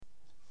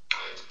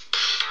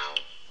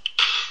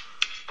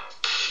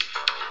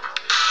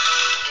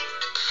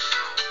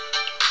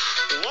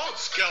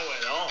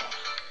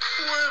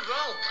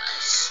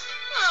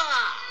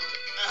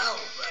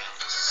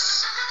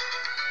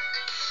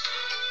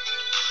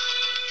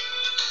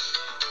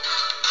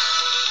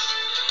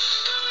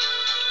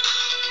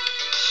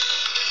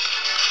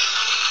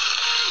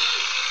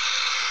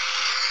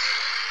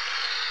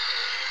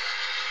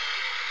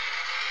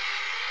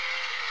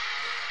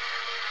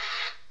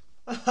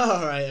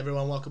Alright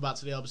everyone, welcome back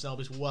to the Elbis and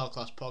Elbis World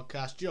Class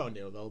Podcast. Joined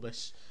here with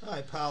Elbis.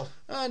 Hi pal.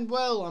 And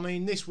well,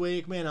 this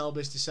week me and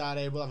Elbis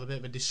decided we'll have a bit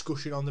of a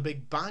discussion on the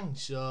Big Bang.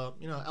 So,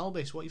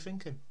 Elbis, what are you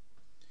thinking?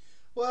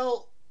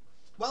 Well,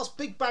 whilst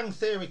Big Bang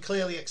Theory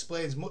clearly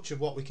explains much of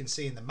what we can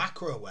see in the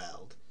macro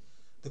world,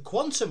 the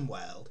quantum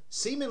world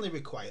seemingly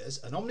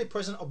requires an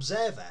omnipresent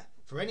observer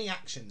for any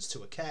actions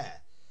to occur,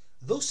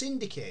 thus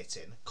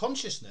indicating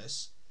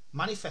consciousness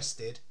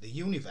manifested the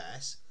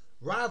universe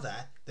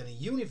rather than a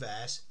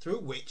universe through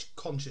which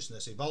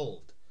consciousness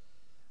evolved.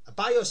 A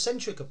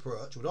biocentric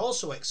approach would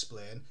also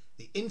explain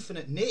the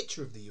infinite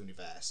nature of the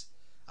universe,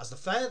 as the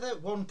further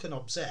one can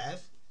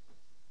observe,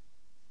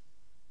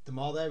 the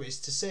more there is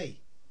to see.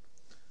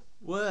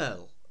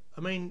 Well,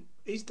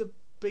 is the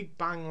Big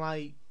Bang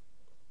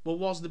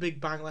was the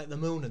Big Bang like the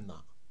moon and that?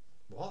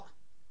 What?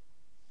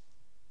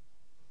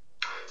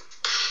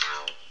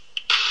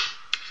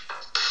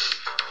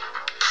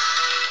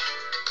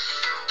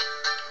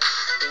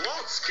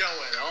 What's going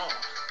on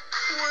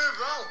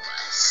with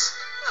Elbis?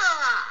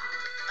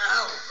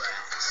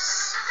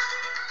 Elbis.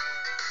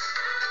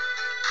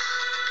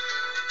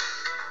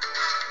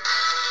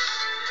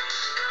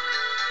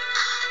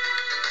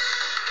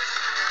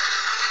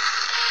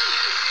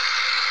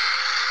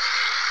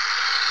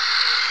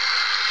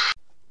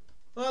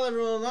 Well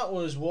everyone, that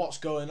was What's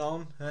Going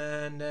On,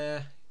 and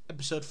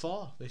episode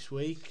 4 this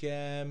week.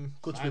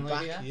 Good to be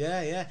back.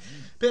 Yeah.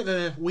 Bit of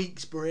a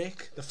week's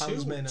break. The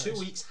fans may notice. 2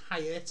 weeks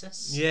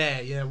hiatus.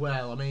 Yeah.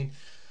 Well,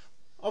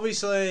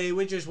 obviously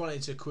we just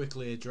wanted to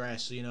quickly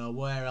address, where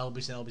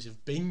Elbis and Elbis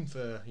have been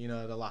for,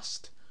 the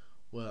last,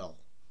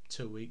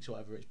 2 weeks,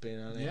 whatever it's been.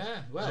 Hasn't it?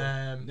 Yeah.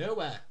 Well,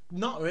 nowhere.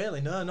 Not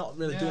really. No, not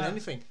really doing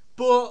anything.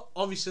 But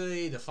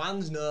obviously the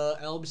fans know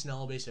Elbis and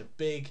Elbis are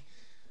big,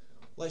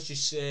 let's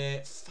just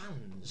say,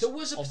 fans. There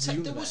was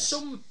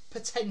some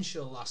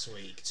potential last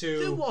week to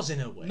there was in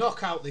a way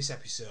knock out this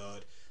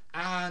episode,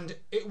 and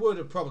it would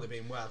have probably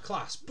been world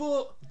class.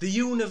 But the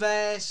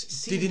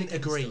universe didn't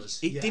agree.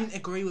 It Yeah. didn't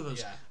agree with us,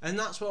 Yeah. and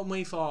that's when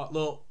we thought,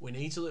 look, we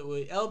need to.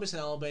 Elbis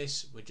and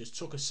Elbis, we just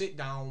took a sit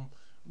down.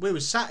 We were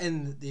sat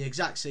in the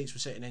exact seats we're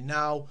sitting in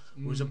now.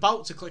 We was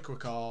about to click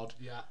record,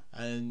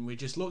 and we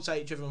just looked at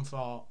each other and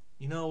thought,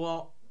 you know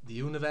what? The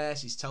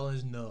universe is telling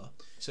us no.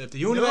 So if the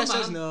universe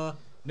says no.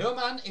 No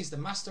man is the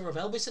master of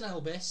Elbis and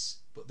Elbis,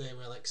 but they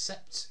will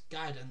accept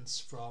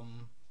guidance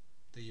from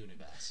the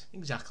universe.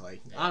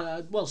 Exactly.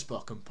 Well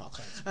spoken, Paul.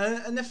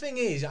 And the thing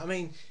is,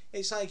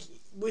 it's like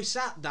we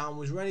sat down,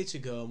 was ready to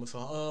go, and we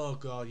thought, oh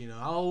God,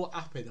 how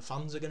happy the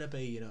fans are going to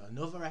be,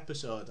 another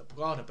episode.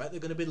 God, I bet they're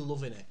going to be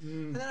loving it.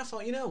 And then I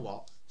thought, you know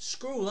what?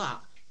 Screw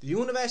that. The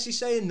universe is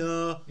saying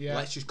no. Yeah.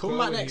 Let's just come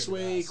back next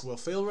week. We'll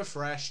feel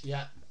refreshed.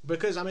 Yeah.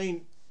 Because,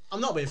 I'm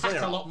not being funny.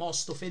 Pack a lot more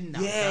stuff in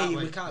now. Yeah,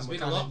 we can. There's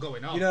been a lot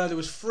going on. There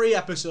was 3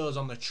 episodes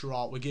on the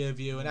trot. We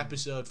gave you an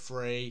episode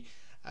 3,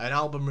 an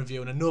album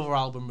review, and another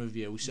album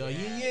review. So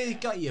you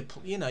got your,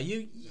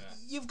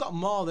 you've got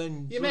more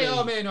than you may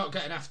or may not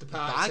get an after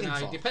party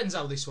tonight. Depends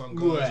how this one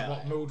goes.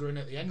 What mood we're in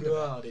at the end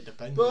of it. It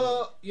depends.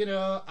 But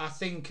I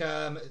think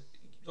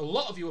a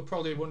lot of you are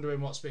probably wondering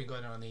what's been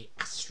going on in the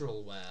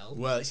astral world.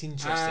 Well, it's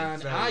interesting.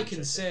 And I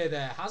can say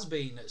there has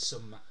been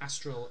some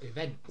astral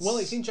events. Well,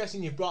 it's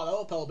interesting you've brought that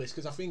up, Elbis,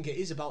 because I think it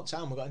is about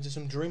time we got into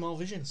some dream or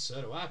vision.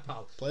 So do I,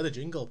 pal. Play the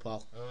jingle,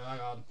 pal. Oh, hang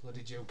on,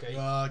 bloody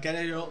jokey. Get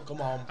it up,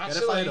 come on.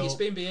 Actually, it's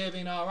been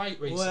behaving alright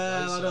recently.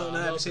 Well, I don't know,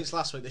 ever since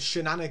last week. The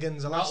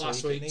shenanigans of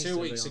last week. 2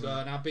 weeks ago,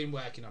 and I've been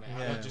working on it.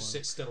 I don't just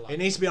sit still. It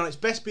needs to be on its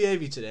best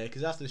behaviour today,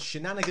 because after the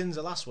shenanigans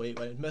of last week,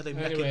 when it was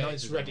making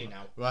noises. It's ready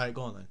now. Right,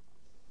 go on then.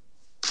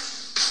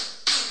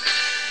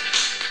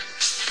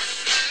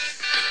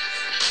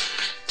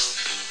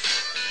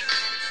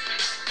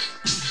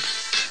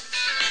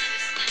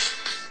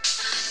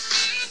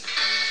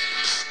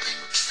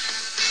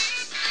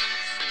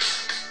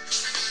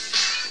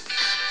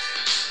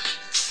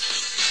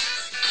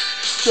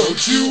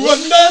 Don't you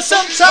wonder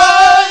sometimes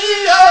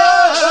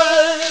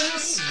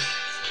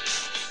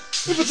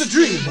if it's a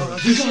dream or a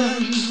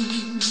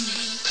vision?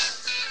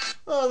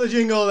 Oh, the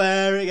jingle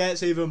there, it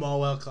gets even more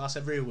world class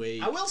every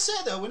week. I will say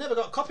though, we never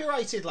got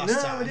copyrighted last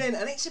time. No, we didn't,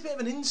 and it's a bit of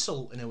an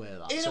insult in a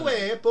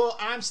way. But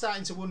I'm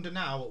starting to wonder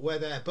now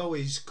whether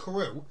Bowie's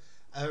crew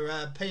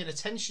are paying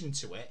attention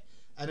to it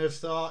and have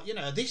thought,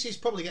 this is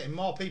probably getting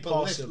more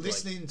people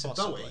listening to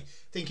Bowie,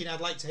 thinking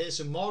I'd like to hear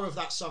some more of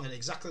that song in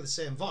exactly the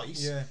same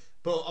voice. Yeah.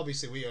 But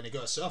obviously we only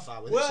go so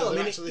far with it, so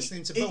they're actually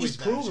listening to Bowie's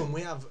version. It's proven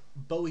we have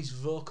Bowie's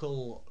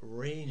vocal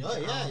range. Oh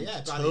yeah,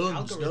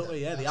 tons, don't we?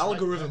 Yeah, the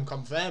algorithm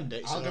confirmed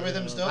it.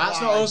 Algorithms don't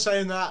That's not us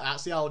saying that,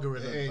 that's the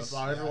algorithm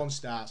before everyone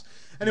starts.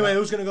 Anyway,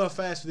 who's going to go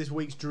first for this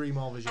week's Dream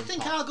or Vision? I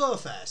think I'll go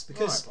first,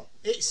 because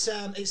it's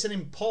an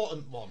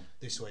important one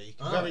this week.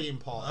 Very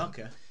important.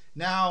 Okay.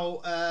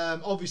 Now,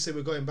 obviously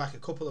we're going back a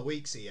couple of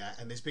weeks here,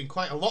 and there's been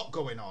quite a lot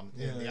going on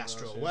in the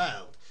astral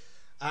world.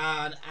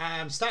 And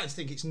I'm starting to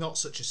think it's not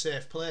such a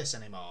safe place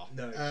anymore.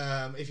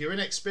 No. If you're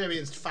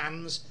inexperienced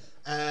fans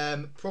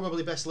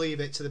Probably best leave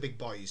it to the big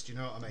boys. Do you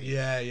know what I mean?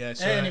 Yeah.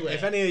 So Anyway.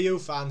 if any of you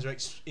fans are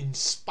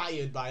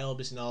inspired by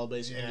Elbis and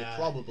Elbis, and you Yeah,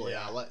 probably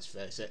yeah. are, let's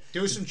face it,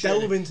 Do some delve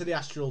training. into the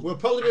astral. We'll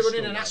probably be running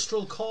an world.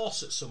 astral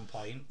course at some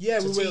point. Yeah,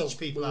 to we will. teach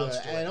people We how will.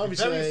 to do And it.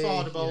 obviously, Very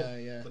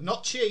affordable, yeah. but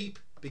not cheap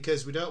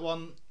because we don't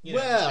want.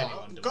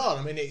 Well, God,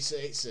 I mean, it's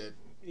a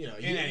In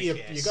any you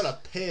case.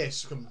 got to pay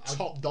some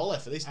top dollar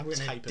for this I'm going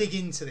to type dig of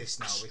into this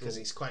now because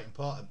astral it's quite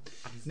important.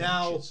 adventures.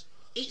 Now,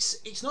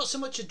 it's not so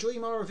much a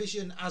dream or a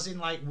vision as in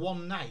like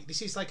one night.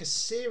 This is like a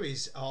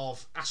series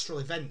of astral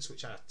events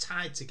which are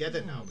tied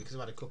together now because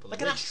I've had a couple like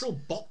of an weeks. astral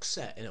box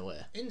set in a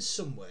way. In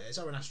some ways,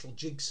 or an astral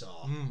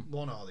jigsaw,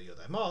 one or the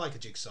other. More like a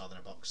jigsaw than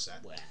a box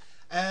set.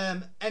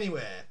 Where?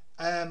 Anyway,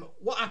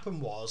 what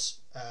happened was,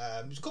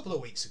 it was a couple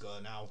of weeks ago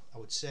now, I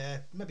would say,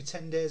 maybe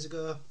 10 days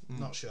ago,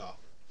 not sure.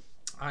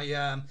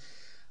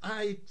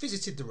 I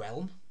visited the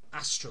realm,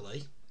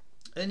 astrally,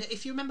 and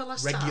if you remember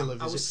last Regular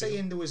time, I was visit,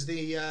 saying there was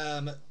the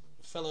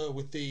fellow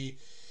with the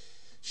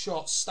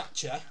short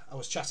stature I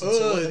was chatting to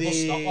Oh, at the bus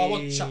the stop. Oh, I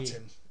wasn't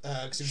chatting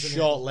because he was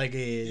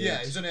Short-legged. yeah,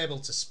 he was unable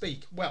to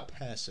speak. Well,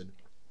 person.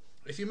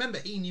 if you remember,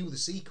 he knew the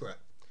secret.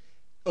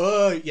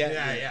 Oh yeah.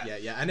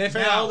 And if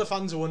Now- all the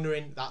fans are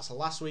wondering, that's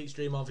last week's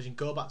Dream or Vision.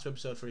 Go back to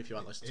episode 3 if you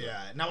haven't listened to it.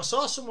 Yeah. Now I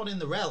saw someone in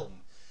the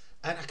realm,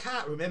 and I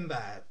can't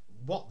remember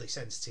what this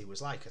entity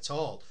was like at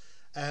all.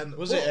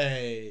 Was it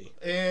a?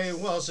 It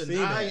wasn't.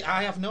 Female?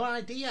 I have no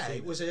idea.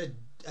 It was a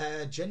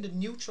gender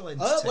neutral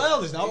entity. Oh well,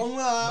 there's nothing wrong with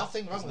that.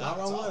 Nothing wrong There's with nothing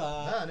that. wrong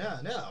at with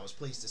all. No. I was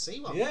pleased to see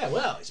one. Yeah,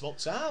 well, it's about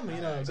time,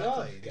 you know. Exactly.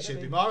 God, There get should it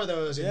be in. more of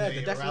those in Yeah, the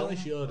they definitely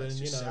realm. should, Let's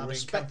and, just you say know, I've been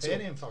respect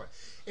campaigning for it.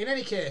 In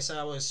any case,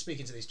 I was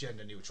speaking to this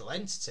gender neutral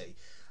entity,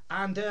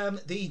 and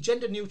the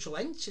gender neutral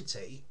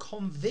entity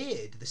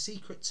conveyed the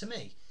secret to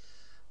me,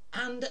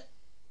 and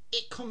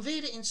it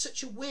conveyed it in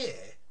such a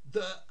way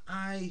that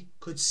I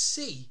could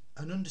see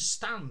and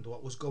understand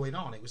what was going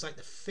on. It was like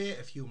the fate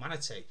of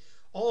humanity,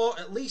 or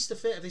at least the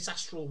fate of this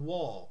astral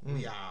war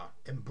we are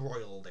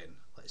embroiled in.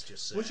 Let's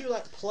just say. Was you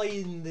like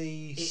playing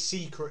the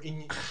secret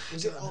in?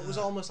 It was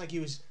almost like he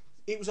was.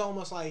 It was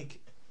almost like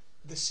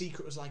the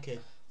secret was like a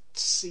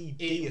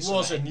CD. It or something,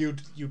 wasn't.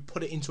 and you'd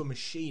put it into a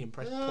machine and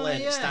press play,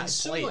 and it started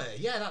playing. somewhere.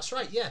 Yeah, that's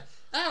right. Yeah.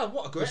 Ah,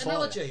 what a great Before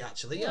analogy,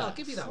 actually. Yeah, Yeah, I'll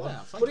give you that yeah, one.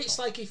 thank But you. it's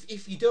like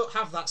if you don't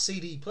have that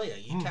CD player,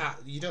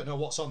 you don't know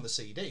what's on the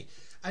CD.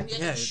 And yet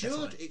Yeah, it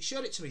showed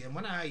definitely. it to me. And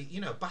when I,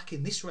 back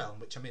in this realm,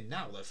 which I'm in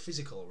now, the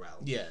physical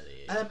realm, Yeah.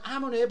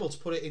 I'm unable to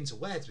put it into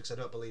words because I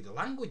don't believe the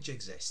language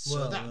exists.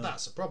 So Well,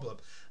 that's a problem.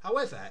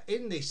 However,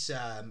 in this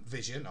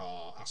vision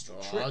or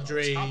astral trip I was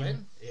dream.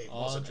 having, it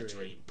Or wasn't a dream.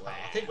 dream. Well,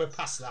 I think we're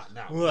past that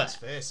now. Well, Let's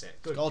face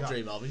it. Good God God.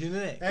 Dream of Vision,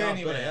 isn't it?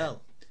 Anyway. God,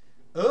 hell.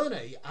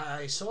 Only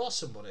I saw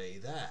somebody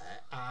there,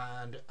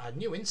 and I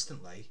knew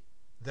instantly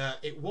that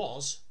it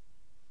was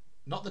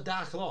not the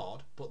Dark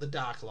Lord, but the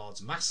Dark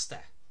Lord's master.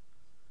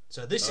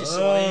 So this is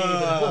someone even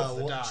above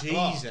the Dark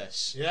Lord.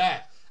 Jesus.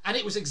 Yeah. And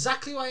it was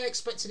exactly what I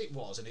expected it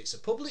was, and it's a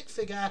public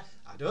figure.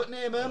 I don't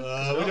name him.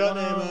 'cause I we don't don't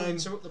name wanna him.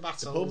 interrupt the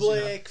battle.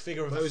 Public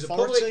figure of But it was a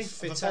authority. public of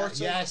figure.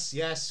 authority.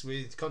 Yes,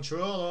 with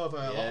control over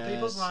a lot of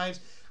people's Yes. lives,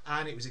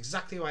 and it was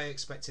exactly what I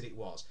expected it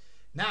was.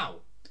 Now,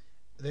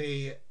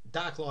 the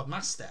Dark Lord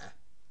Master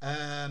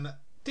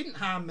didn't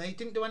harm me,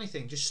 didn't do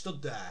anything, just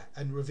stood there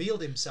and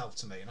revealed himself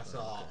to me, and I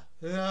thought,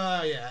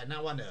 oh yeah,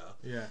 now I know.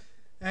 Yeah.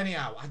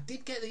 Anyhow, I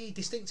did get the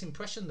distinct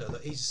impression though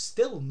that he's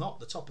still not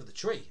the top of the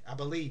tree. I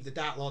believe the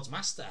Dark Lord's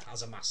Master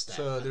has a master.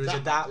 So there and is a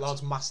that Dark matters.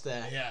 Lord's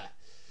master. Yeah.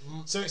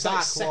 So it's Dark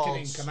like second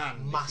Lord's in command. if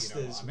you know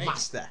Master's what I mean.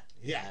 master.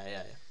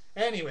 Yeah.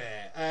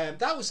 Anyway,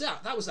 that was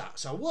that.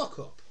 So I woke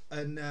up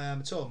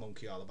and told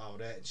Monkey all about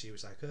it, and she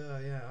was like, "Oh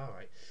yeah, all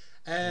right."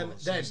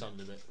 Then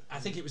sounded a bit. I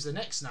think it was the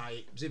next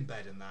night. I was in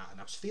bed and that, and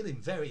I was feeling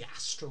very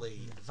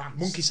astrally advanced.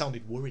 Monkey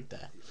sounded worried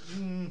there.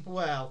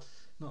 Well,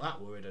 not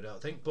that worried, I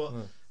don't think, but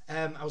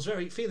I was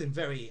feeling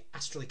very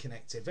astrally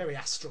connected, very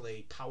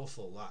astrally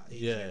powerful that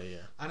evening. Yeah.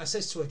 And I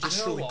says to her, "Do you know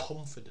Astrally what?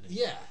 confident.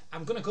 Yeah,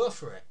 I'm gonna go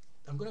for it.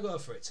 I'm gonna go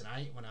for it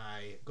tonight when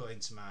I go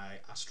into my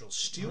astral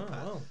stupor.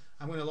 Oh, wow.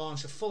 I'm gonna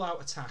launch a full-out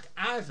attack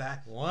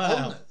either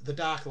Wow. on the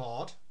Dark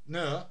Lord,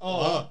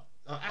 or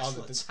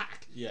astral the-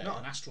 attack, yeah. not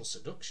an astral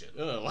seduction."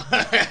 Oh,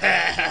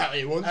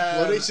 it won't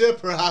bloody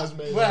surprise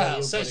me. well,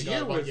 will says bloody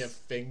you go about with- your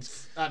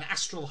things. An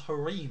astral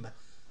harem.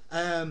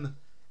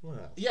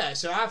 Well, Yeah,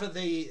 so either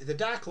the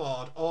Dark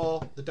Lord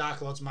or the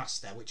Dark Lord's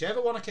Master, whichever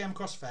one I came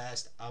across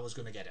first, I was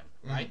going to get him,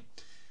 right?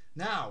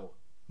 Now,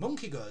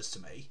 Monkey goes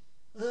to me,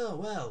 "Oh,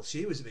 well,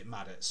 she was a bit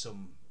mad at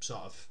some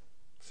sort of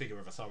figure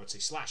of authority /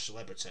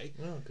 celebrity,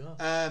 oh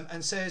god.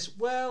 and says,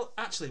 well,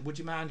 actually, would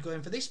you mind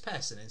going for this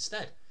person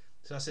instead?"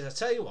 So I said, "I'll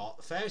tell you what,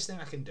 the fairest thing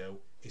I can do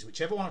is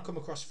whichever one I come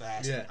across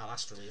first, Yeah. I'll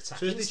astrally attack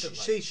So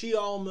instantly. she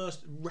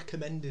almost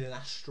recommended an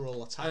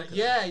astral attack.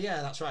 Yeah,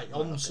 that's right.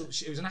 Okay.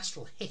 It was an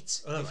astral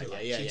hit, Oh, if you right,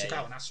 like. yeah, She yeah, took yeah.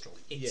 out an astral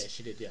hit. Yeah,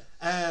 she did, yeah.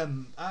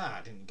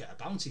 I didn't get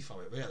a bounty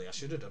for it, really. I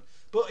should have done.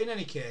 But in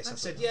any case, I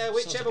said, Sounds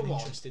whichever like an one.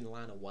 interesting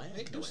line of work.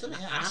 It does, though, doesn't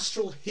it? isn't it?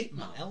 Astral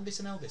Hitman. Elbis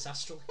and Elbis,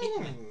 Astral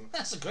Hitman. Hmm.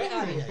 That's a great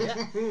idea,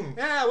 yeah.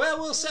 Yeah, well,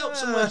 we'll set up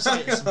some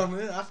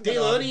websites.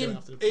 Deal only in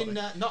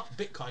not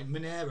Bitcoin,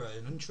 Monero,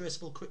 an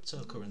untraceable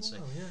cryptocurrency.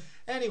 Oh, yeah.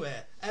 Anyway,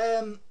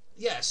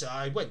 so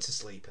I went to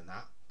sleep and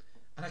that,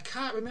 and I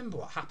can't remember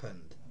what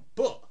happened,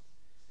 but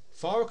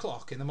 4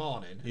 o'clock in the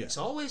morning, Yeah. it's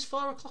always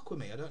 4 o'clock with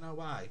me, I don't know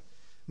why,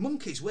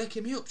 Monkey's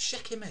waking me up,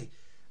 shaking me,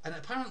 and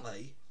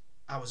apparently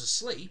I was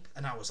asleep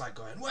and I was like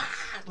going, wah,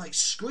 like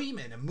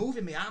screaming and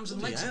moving my arms and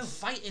Bloody legs hell. and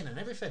fighting and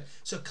everything.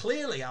 So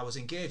clearly I was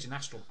engaged in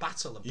astral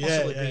battle and Yeah,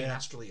 possibly yeah, being yeah.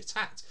 astrally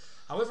attacked.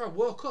 However, I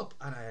woke up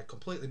and I had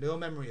completely no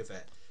memory of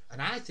it,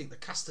 and I think they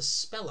cast a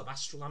spell of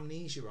astral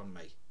amnesia on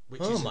me,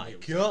 which Oh is my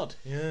unusual. god,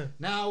 yeah.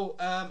 Now,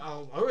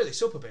 I'll hurry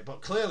this up a bit,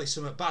 but clearly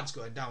something bad's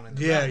going down in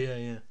the Yeah, realm.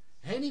 yeah.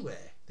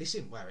 Anyway, this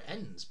isn't where it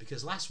ends,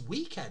 because last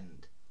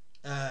weekend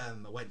I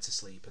went to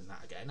sleep and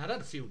that again. I'd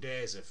had a few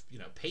days of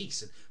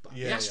peace, but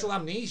the astral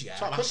amnesia,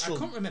 Sort of I astral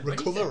couldn't remember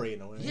recovery anything.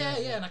 in a way.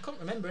 Yeah, and I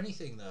couldn't remember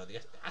anything though.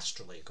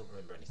 Astrally, I couldn't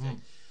remember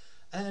anything.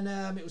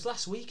 And it was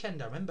last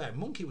weekend. I remember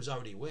Monkey was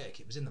already awake.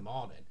 It was in the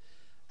morning,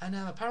 and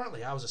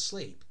apparently I was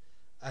asleep,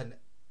 and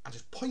I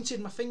just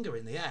pointed my finger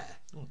in the air,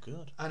 Oh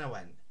god. and I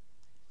went,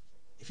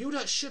 "If you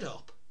don't shut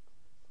up,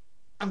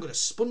 I'm going to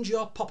sponge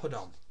your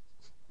poppadom."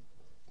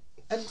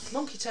 And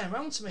Monkey turned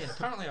round to me, and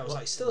apparently I was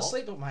like still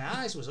asleep, but my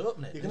eyes was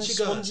opening. You're And going to she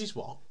sponge goes, his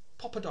what?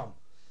 "Poppadom." Oh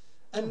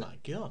And my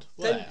god.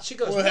 then she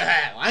goes, Well,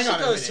 hang she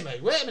on a goes to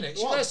minute. me, wait a minute,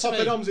 she What goes to me,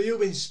 poppadoms have you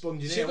been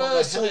sponging she here? What the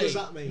goes hell to me, does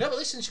that mean? no, but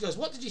listen, she goes,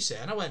 "What did you say?"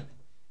 And I went,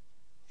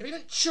 "If you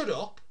don't shut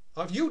up,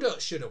 or if you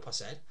don't shut up," I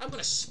said, "I'm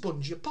going to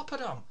sponge your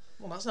poppadom."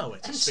 Well, that's no way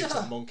to And speak to so-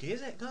 a monkey,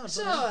 is it? God,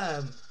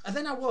 So, and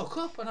then I woke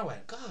up and I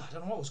went, God, I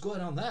don't know what was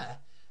going on there.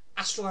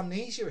 Astral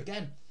amnesia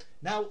again.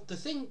 Now, the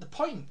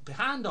point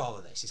behind all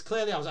of this is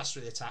clearly I was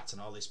astrally attacked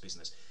and all this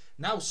business.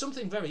 Now,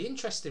 something very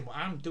interesting, what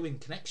I'm doing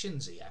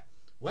connections here.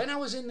 When I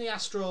was in the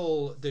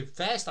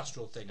first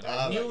astral thing, and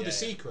I knew the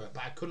secret,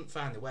 but I couldn't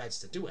find the words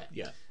to do it.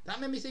 Yeah. That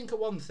made me think of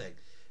one thing.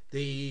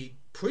 The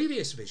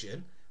previous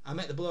vision, I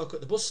met the bloke at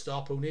the bus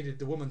stop who needed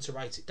the woman to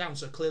write it down,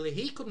 so clearly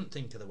he couldn't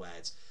think of the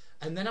words.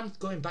 And then I'm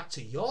going back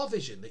to your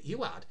vision that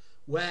you had,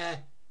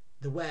 where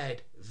the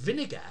word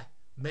vinegar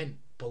meant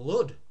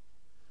blood.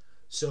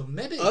 So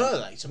maybe... Oh,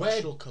 like some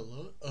astral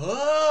colour.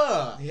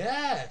 Oh!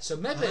 Yeah, so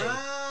maybe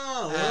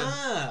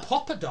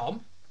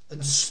poppadom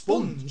and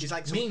sponge is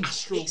like some means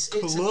astral it's an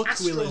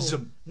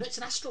colloquialism. No, it's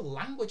an astral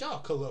language or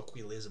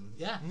colloquialism.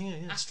 Yeah. Yeah.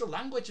 Astral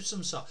language of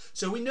some sort.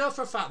 So we know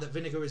for a fact that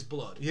vinegar is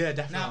blood. Yeah,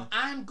 definitely. Now,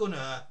 I'm going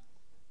to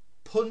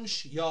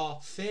punch your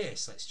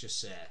face, let's just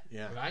say.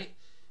 Yeah. Right?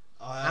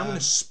 I'm going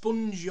to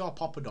sponge your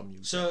poppadom,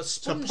 you So say.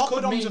 sponge So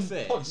could poppadom's mean a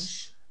face,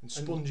 punch, and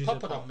and sponge is a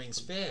poppadom pop. means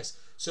face.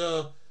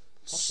 So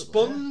Possibly,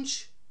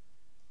 sponge,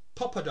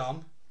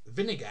 poppadom,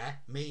 vinegar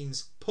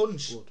means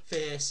punch, Blood.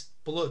 face,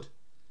 blood.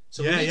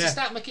 So Yeah, we need yeah. to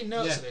start making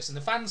notes Yeah. of this, and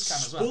the fans can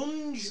as well.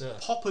 Sponge, So-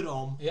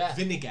 poppadom, Yeah.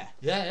 vinegar.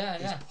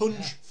 Yeah. Punch,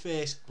 yeah.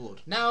 face,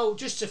 blood. Now,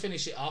 just to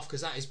finish it off,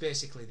 because that is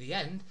basically the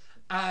end,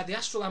 the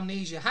astral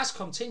amnesia has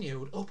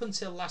continued up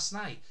until last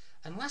night.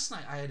 And last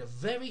night I had a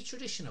very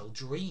traditional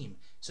dream.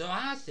 So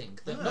I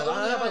think that not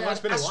only have I it's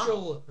had been a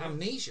astral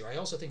amnesia, I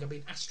also think I've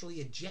been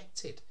astrally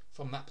ejected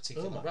from that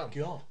particular Oh my realm.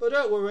 God. But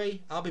don't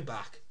worry, I'll be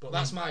back. But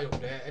that's my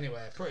update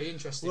anyway. Pretty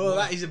interesting. Well, one.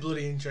 that is a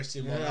bloody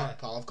interesting one, Yeah. that,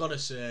 pal. I've got to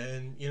say,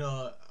 and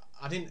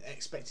I didn't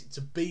expect it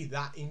to be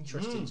that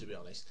interesting, to be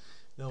honest.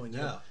 Knowing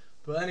you.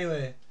 But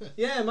anyway,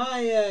 yeah,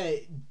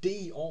 my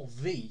D or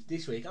V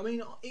this week. I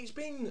mean, it's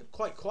been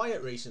quite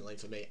quiet recently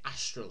for me,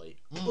 astrally,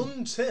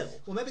 until...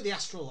 Well, maybe the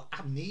astral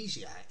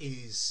amnesia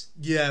is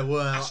Yeah,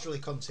 well... astrally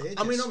contagious.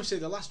 I mean, obviously,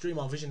 the last dream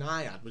or vision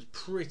I had was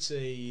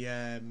pretty...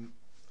 oh,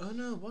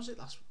 no, was that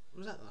the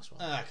last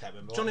one? I can't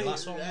remember Johnny, what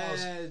the last one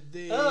was.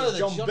 The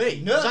John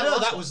B. No, Was that the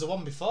last that one? was the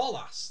one before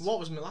last. What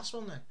was my last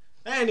one then?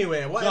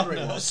 Anyway, whatever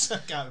God it knows. was. I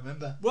can't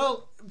remember.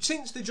 Well,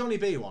 since the Johnny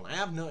B one, I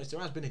have noticed there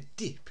has been a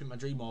dip in my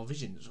dream or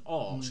visions,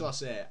 or shall I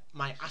say,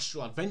 my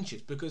astral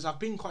adventures, because I've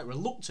been quite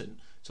reluctant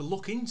to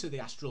look into the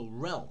astral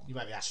realm. You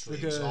might be astrally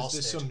Because exhausted.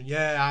 there's some,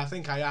 I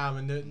think I am,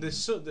 and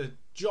the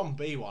John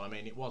B one, I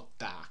mean, it was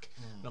dark,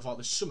 and I thought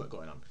there's something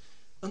going on.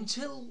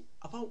 Until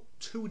about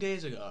 2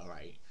 days ago,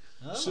 right?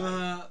 Oh,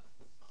 So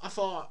I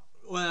thought,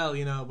 well,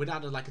 we'd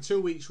had like a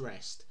 2 weeks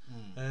rest,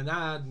 and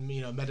I had,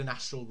 made an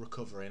astral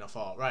recovery, and I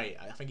thought, right,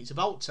 I think it's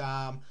about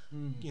time,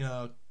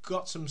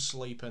 got some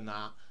sleep and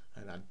that,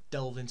 and I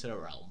delved into the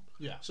realm.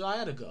 Yeah. So I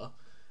had a go,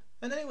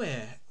 and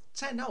anyway,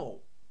 turned out,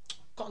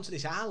 got onto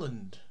this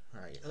island,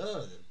 right?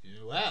 Oh,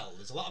 well,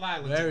 there's a lot of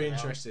islands. Very around.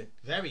 interesting.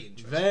 Very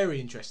interesting.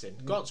 Very interesting.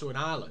 Got to an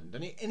island,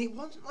 and it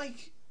wasn't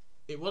like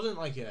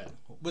a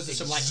Was there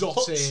some exotic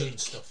huts and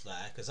stuff there?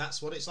 Because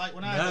that's what it's like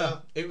when I No, go.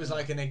 it was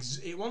like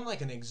it wasn't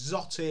like an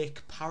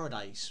exotic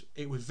paradise.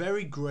 It was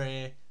very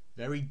grey,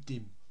 very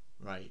dim,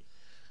 right?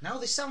 Now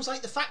this sounds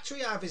like the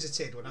factory I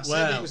visited when I said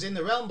Well, it was in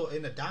the realm, but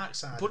in the dark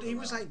side. But of the it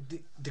was realm.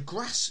 like the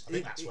grass. I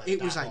think that's where It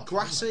the was dark like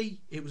lord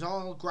grassy. It was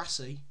all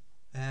grassy.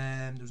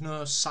 There was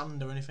no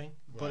sand or anything.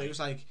 But Right. it was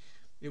like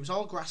it was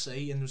all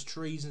grassy and there was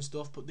trees and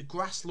stuff. But the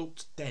grass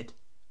looked dead.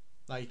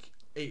 Like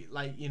it,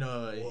 like you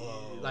know,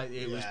 Whoa, like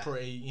it was yeah.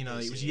 pretty. You know,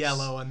 This it was is-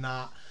 yellow and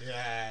that.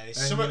 Yeah, it's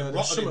And, something you know, there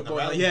was rotten something in the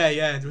going. realm.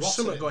 Yeah, there was Rotten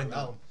something in going the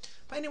down. realm.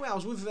 But anyway, I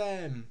was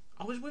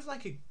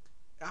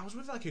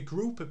with like a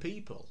group of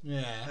people.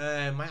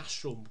 Yeah. My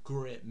astral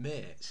great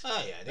mates.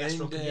 Oh yeah, the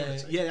astral And,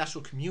 community. yeah, the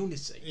astral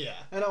community. Yeah.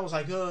 And I was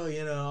like, oh,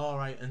 you know, all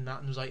right, and that,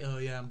 and I was like, oh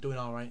yeah, I'm doing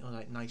all right. I was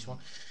like, nice one.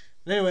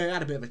 And anyway, I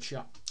had a bit of a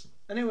chat.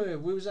 Anyway,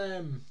 we was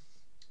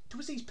there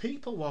was these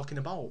people walking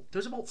about. There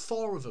was about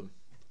 4 of them,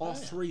 or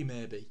 3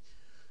 maybe.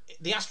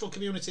 The astral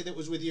community that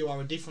was with you,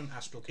 or a different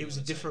astral community? It was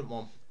a different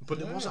one, but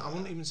there wasn't. I Ah.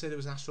 wouldn't even say there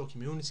was an astral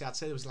community. I'd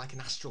say there was like an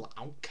astral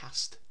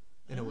outcast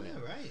in a way,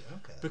 Right.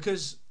 Okay.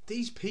 because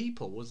these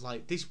people was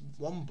like this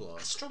one bloke.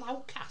 Astral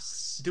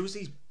outcasts. There was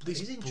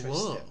this is interesting.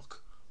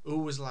 bloke who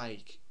was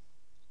like,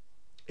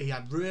 he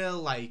had real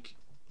like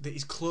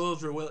his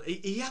clothes were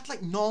he had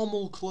like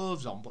normal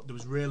clothes on, but they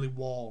was really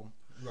warm.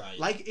 Right.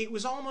 Like it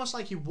was almost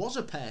like he was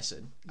a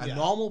person, a Yeah.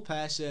 normal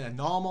person, a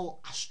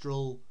normal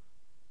astral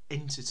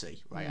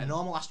entity, right? A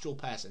normal astral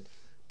person.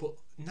 But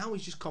now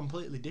he's just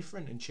completely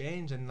different and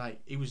changed, and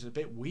like he was a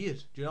bit weird.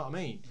 Do you know what I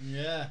mean?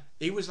 Yeah.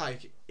 He was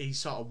like he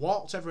sort of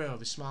walked everywhere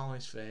with a smile on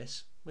his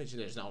face, which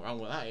there's nothing wrong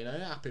with that, you know,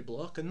 happy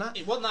bloke and that.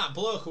 It wasn't that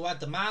bloke who had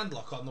the mind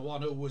lock on, the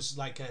one who was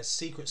like a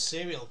secret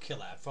serial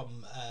killer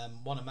from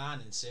one of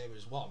mine in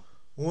series 1.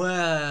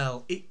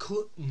 Well, it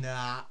could.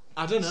 Nah,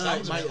 I don't know.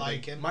 Sounds It a might bit have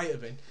like been. him. Might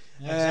have been.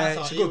 Yeah, 'cause I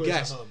thought it's a he good was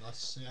guess.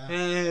 homeless.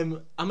 Yeah.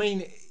 I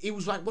mean, he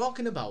was like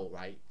walking about,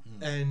 right,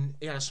 and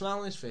he had a smile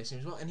on his face,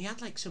 and he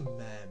had like some.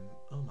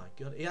 Oh my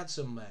god, he had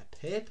some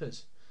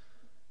papers,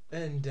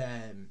 and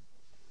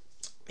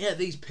yeah,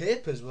 these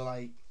papers were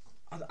like,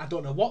 I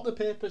don't know what the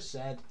papers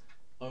said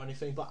or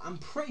anything, but I'm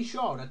pretty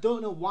sure, and I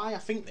don't know why I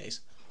think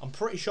this. I'm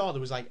pretty sure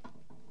there was like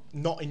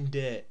not in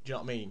date. Do you know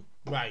what I mean?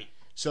 Right.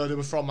 So they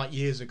were from like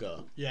years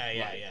ago. Yeah.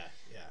 Right. Yeah.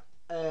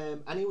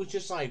 And he was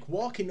just like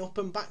walking up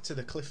and back to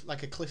the cliff,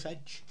 like a cliff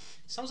edge.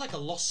 Sounds like a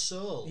lost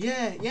soul.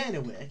 Yeah, in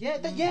a way. Yeah,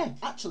 yeah.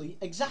 Actually,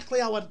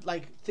 exactly how I'd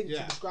like think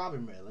Yeah. to describe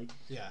him. Really.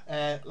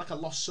 Yeah. Like a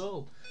lost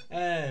soul.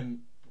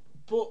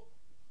 But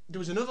there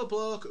was another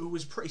bloke who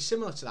was pretty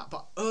similar to that.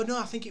 But oh no,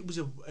 I think it was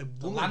a woman.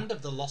 The land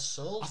of the lost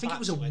souls. I think it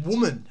was a Back to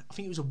woman. I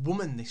think it was a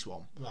woman. This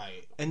one.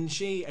 Right. And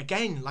she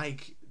again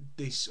like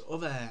this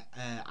other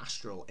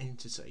astral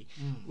entity,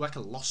 like a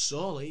lost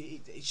soul.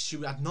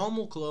 She had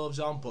normal clothes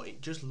on, but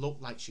it just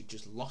looked like she'd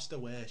just lost her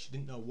way. She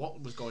didn't know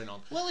what was going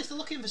on. Well, if they're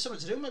looking for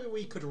something to do, maybe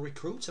we could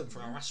recruit them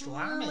for our astral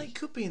Well, army. it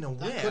could be in a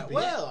way. could be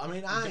Well, it. I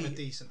mean, Give 'em a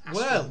decent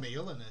astral well,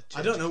 meal and a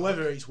I don't know change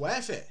whether of it's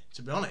worth it,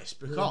 to be honest,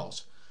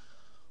 because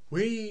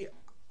me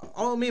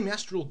and my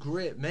astral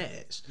great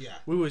mates, Yeah.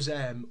 we was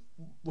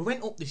we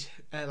went up this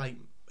like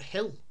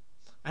hill,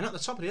 and at the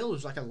top of the hill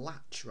was like a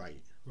latch,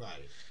 right?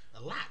 Right.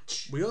 A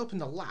latch. We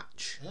opened the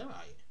latch, All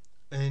right.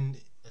 and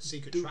A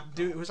secret do, trap.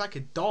 it was like a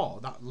door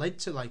that led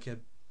to like a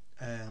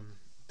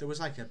there was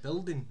like a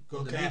building Go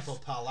underneath. careful,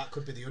 pal. That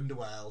could be the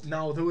underworld.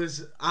 No, there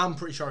was. I'm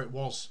pretty sure it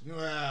was.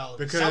 Well,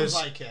 Because sounds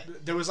like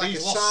it. there was like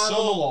These a lost sign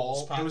on the wall.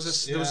 souls, There was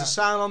perhaps, there was yeah. a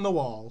sign on the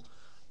wall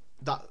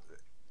that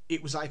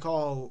it was like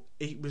all.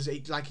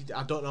 Like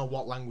I don't know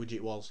what language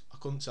it was. I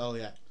couldn't tell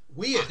you.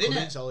 Weird, I isn't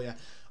couldn't it? tell you.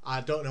 I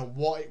don't know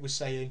what it was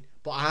saying,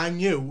 but I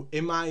knew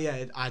in my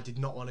head I did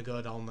not want to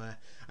go down there.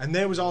 And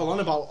they was all on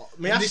about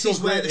my And this astral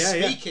is where group-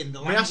 they're speaking,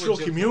 the my astral language of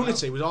the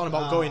community world. was all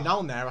about Ah. going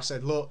down there. I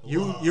said, look,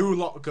 you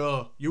lot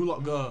go, you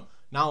lot go.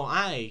 Now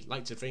I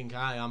like to think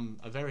I am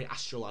a very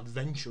astral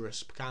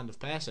adventurous kind of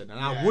person, and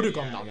I Yeah, would have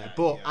gone yeah, down yeah, there,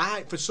 but yeah.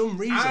 I for some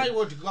reason I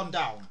would have gone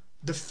down.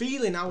 the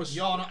feeling I was.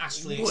 You're not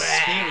astrally Well,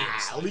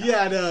 experienced. like that.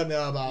 yeah, I don't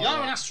know about You're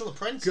that. an astral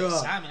apprentice.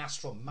 God. I'm an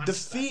astral master.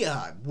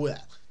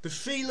 The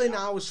feeling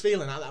I was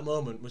feeling at that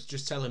moment was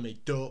just telling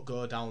me, don't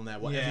go down there,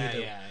 whatever Yeah, you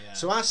do. yeah.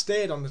 So I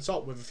stayed on the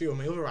top with a few of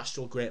my other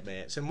astral great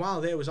mates, and while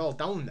they was all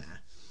down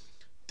there,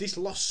 this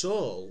lost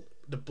soul,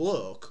 the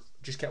bloke,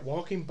 just kept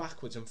walking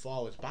backwards and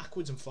forwards,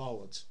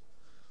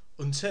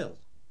 until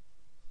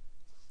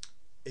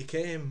he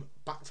came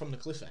back from the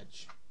cliff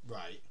edge,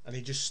 Right. and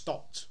he just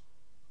stopped.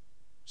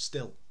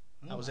 Still.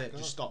 That was my it, God.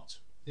 just stopped.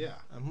 Yeah.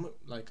 And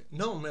like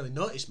no one really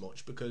noticed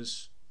much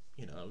because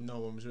no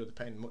one was really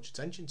paying much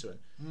attention to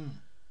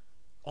him.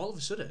 All of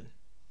a sudden,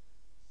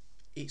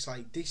 it's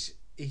like this.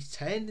 He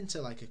turned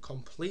into like a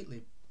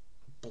completely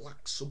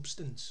black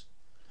substance.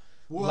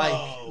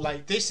 Whoa.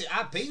 Like this.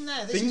 I've been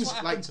there. This things is what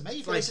happened like- to me. If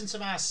like- you listen to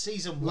my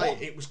season 1.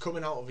 Like it was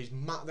coming out of his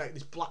mouth, like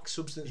this black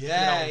substance coming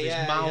yeah, out of yeah,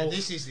 his mouth, yeah.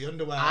 This is the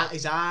underworld.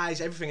 his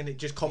eyes, everything, and it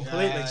just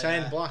completely Yeah,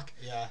 turned yeah, black.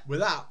 yeah. With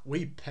that,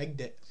 we pegged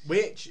it,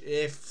 which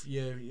which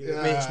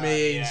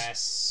means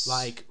yes.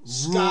 like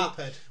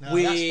Scarpered. No,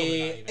 we that's probably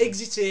not even.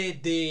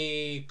 exited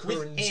the With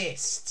current.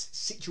 haste.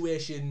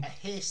 situation A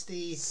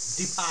hasty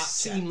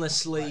departure.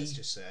 seamlessly. Let's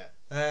just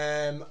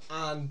say.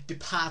 And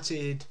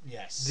departed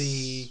Yes.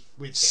 the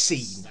With scene.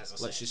 haste, as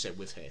I Let's say. just say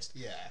with haste.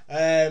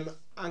 Yeah.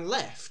 And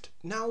left.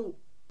 Now,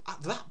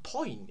 at that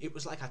point, it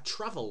was like I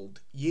travelled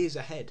years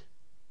ahead.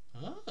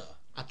 Oh.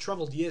 I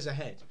travelled years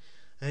ahead.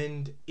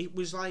 And it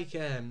was like,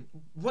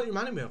 what it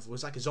reminded me of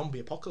was like a zombie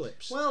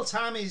apocalypse. Well,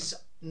 time is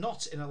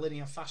not in a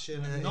linear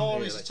fashion,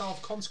 nor is it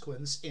of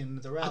consequence in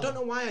the realm. I don't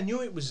know why I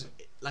knew it was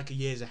like a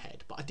year's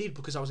ahead, but I did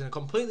because I was in a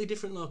completely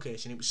different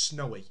location. It was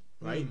snowy,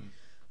 right?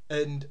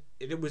 And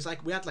it was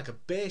like we had like a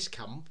base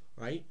camp,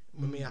 right?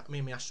 With me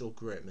and my astral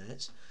great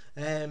mates.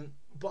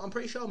 But I'm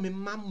pretty sure my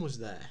mum was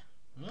there,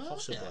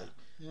 possibly.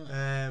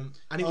 Yeah.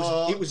 And it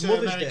was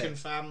Mother's American Day.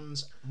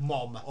 fans,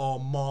 mom. Or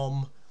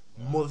mom,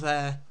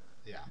 mother,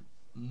 Yeah.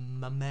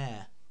 ma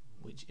mère,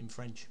 which in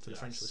French for the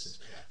French listeners.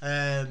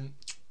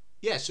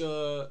 Yeah.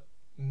 So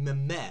ma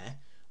mère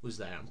was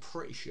there. I'm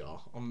pretty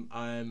sure.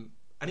 And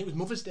it was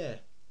Mother's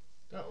Day.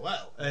 Oh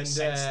well.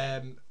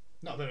 And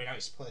not a very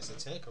nice place to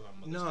take her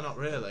on Mother's no, Day. not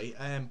really.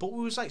 But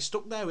we was like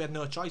stuck there. We had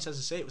no choice, as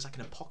I say. It was like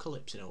an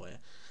apocalypse in a way.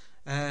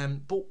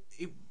 But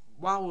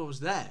while we was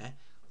there,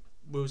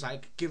 we was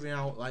like giving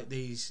out like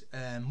these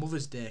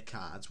Mother's Day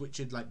cards, which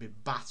had like been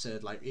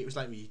battered. Like it was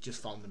like we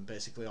just found them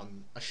basically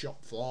on a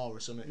shop floor or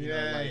something. You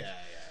know,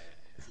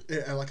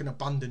 like, like an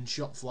abandoned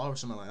shop floor or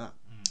something like that.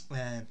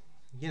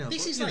 You know,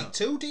 This but, is you like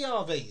know, 2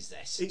 DRVs.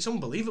 This. it's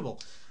unbelievable.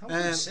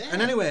 Insane.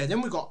 And anyway,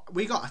 then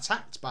we got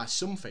attacked by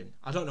something.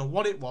 I don't know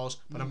what it was,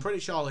 but I'm pretty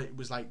sure it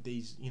was like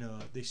these, you know,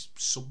 this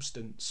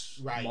substance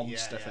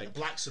monster thing. The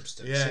black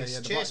substance. Yeah, It's yeah,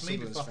 the chased black me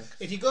substance before. thing.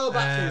 If you go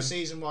back through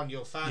season 1,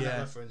 you'll find yeah. that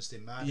referenced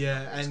in mine.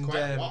 Yeah, It's and,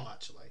 quite a lot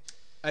actually.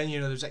 And you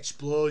know, there's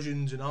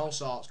explosions and all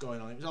sorts going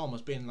on. It was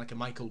almost being like a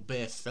Michael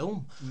Bay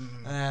film.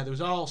 There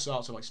was all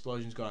sorts of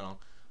explosions going on.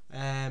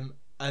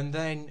 And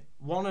then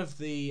one of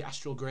the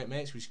astral great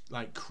mates was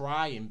like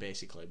crying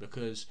basically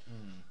because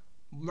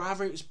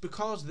rather it was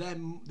because they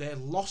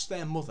lost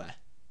their mother.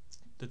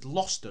 They'd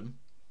lost them.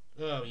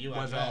 Oh, you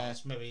had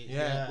lost, maybe.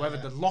 Whether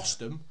they'd lost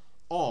them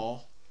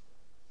or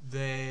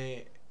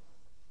they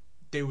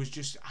was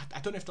just I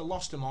don't know if they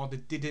lost them or they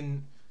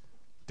didn't.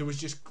 They was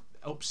just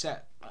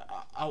upset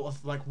out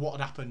of like what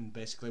had happened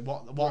basically.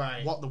 What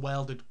the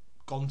world had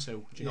gone to.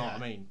 Do you know what I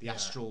mean? The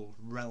astral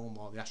realm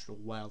or the astral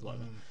world,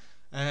 whatever.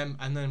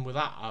 And then with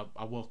that,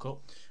 I woke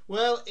up.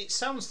 Well, it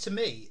sounds to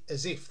me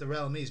as if the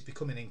realm is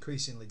becoming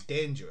increasingly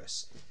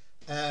dangerous.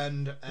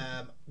 And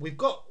we've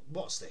got,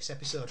 what's this,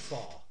 episode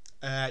 4?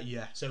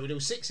 Yeah. So we do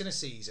 6 in a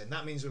season.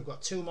 That means we've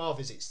got 2 more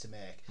visits to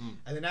make.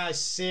 And then I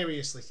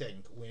seriously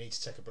think we need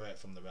to take a break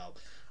from the realm.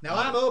 Now,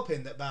 I'm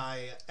hoping that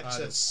by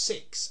episode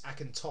 6, I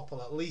can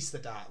topple at least the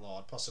Dark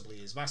Lord, possibly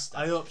his master.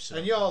 I hope so.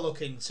 And you're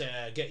looking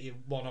to get you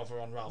one over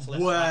on Ralph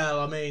Little.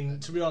 Well, I mean,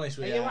 to be honest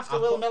with you, Are you after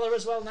Will Miller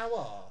as well now,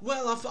 or?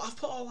 Well, I've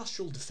put all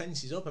astral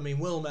defences up. I mean,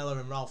 Will Miller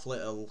and Ralph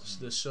Little,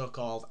 the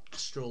so-called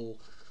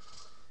astral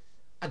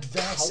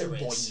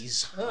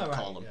adversaries. Cowboys, I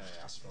call them.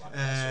 Yeah, astral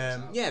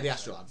adversaries. The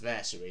astral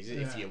adversaries,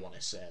 if you want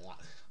to say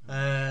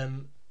that.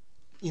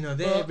 You know,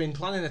 they've been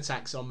planning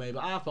attacks on me,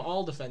 but I've put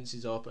all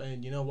defences up,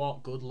 and you know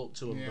what? Good luck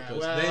to them,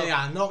 because they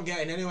are not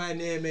getting anywhere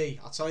near me.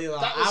 I'll tell you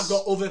that. I've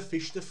got other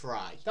fish to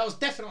fry. That was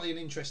definitely an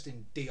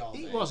interesting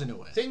DRV. It was in a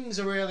way. Things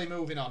are really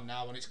moving on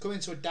now, and it's coming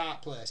to a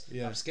dark place.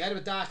 Yeah. I'm scared of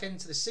a dark end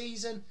to the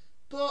season,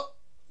 but,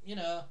 you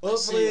know,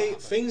 hopefully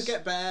things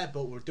get better,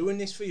 but we're doing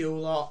this for you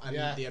lot,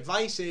 and the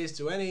advice is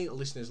to any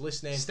listeners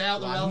listening, stay out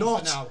the realm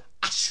not for now.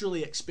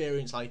 Astrally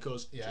experienced like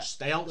us, just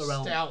stay out the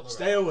realm.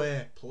 Stay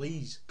away,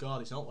 please.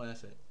 God, it's not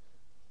worth it.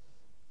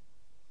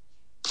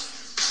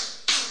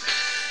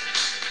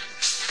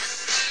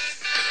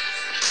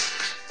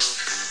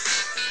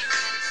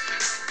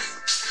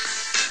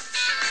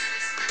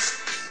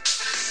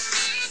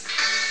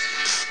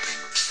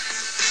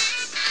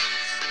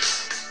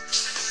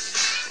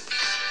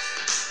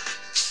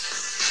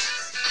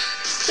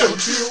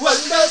 Don't you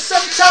wonder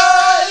sometimes?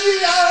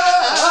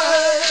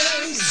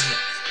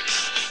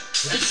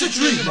 It's a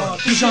dream or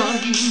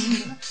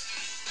vision.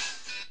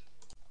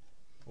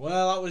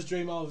 Well, that was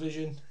Dream or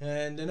Vision,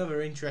 and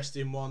another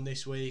interesting one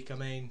this week. I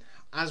mean,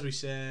 as we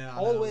say,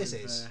 Always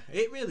is.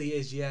 It really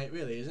is, yeah, it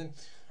really is. And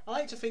I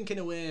like to think in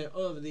a way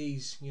over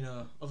these, you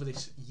know, over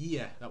this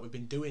year that we've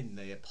been doing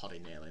the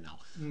podding nearly now,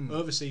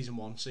 over season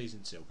 1,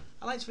 season 2.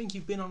 I like to think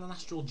you've been on an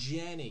astral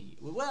journey.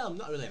 Well,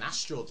 not really an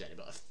astral journey,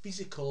 but a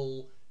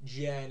physical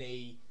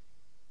journey,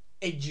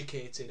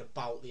 educated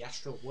about the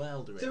astral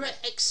world. Really. They're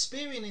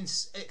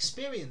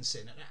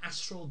experiencing an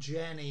astral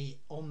journey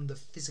on the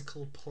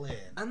physical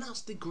plane, and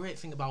that's the great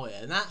thing about it.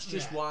 And that's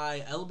just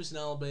why Elbis and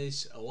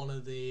Elbis are one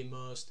of the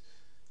most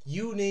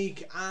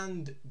unique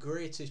and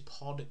greatest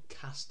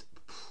podcast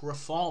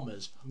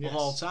performers of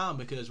all time,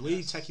 because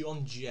we take you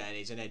on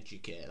journeys and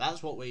educate.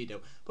 That's what we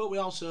do. But we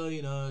also,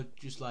 you know,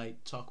 just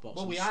like talk about.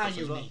 Well, we are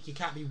unique. You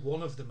can't be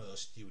one of the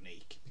most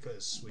unique,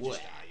 because we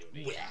just are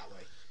unique, aren't we?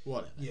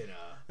 Whatever. You know.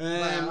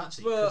 Well,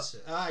 actually,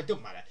 it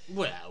don't matter.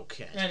 Well,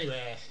 okay.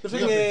 Anyway. The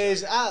thing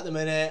is, at the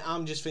minute,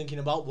 I'm just thinking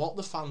about what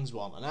the fans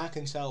want, and I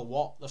can tell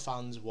what the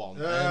fans want.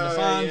 And the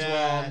fans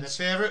want... the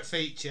favourite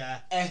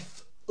feature.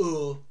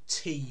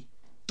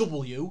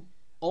 FOTW,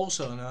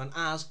 also known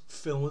as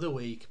Film of the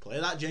Week.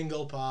 Play that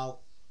jingle, pal.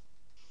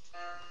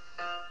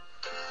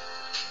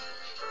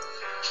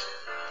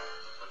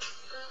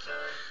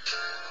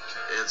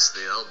 It's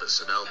the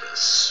Elbis and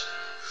Elbis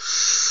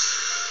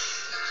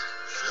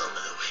Film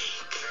of the Week.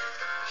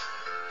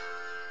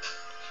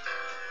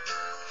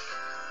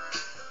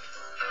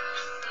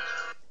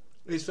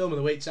 It's Film of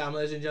the Week time,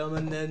 ladies and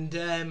gentlemen, and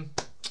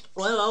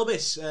well,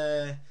 Elbis,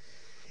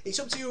 it's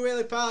up to you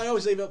really, pal. I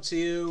always leave it up to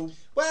you.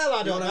 Well,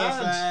 I don't know.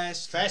 know.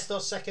 First or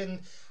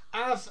second.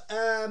 I've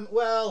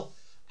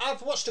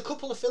watched a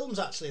couple of films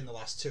actually in the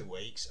last 2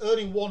 weeks.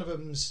 Only one of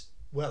them's,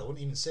 well, I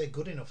wouldn't even say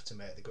good enough to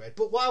make the grade,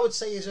 but what I would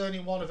say is only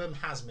one of them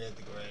has made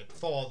the grade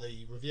for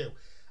the review.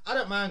 I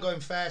don't mind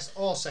going first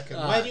or second.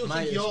 Where do you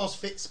think yours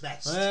fits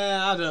best?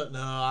 I don't know.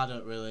 I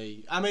don't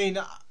really. I mean,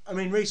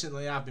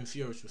 recently I've been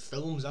furious with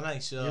films, haven't I?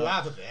 So you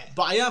have a bit.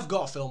 But I have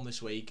got a film this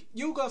week.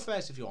 You go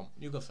first if you want.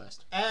 You go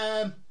first.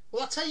 Well,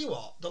 I'll tell you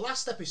what. The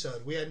last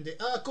episode we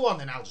ended... go on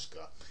then, I'll just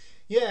go.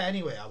 Yeah,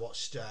 anyway, I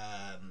watched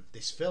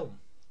this film.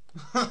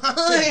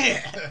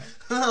 Yeah.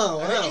 Oh,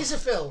 and well. it is a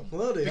film.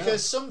 Bloody hell.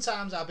 Because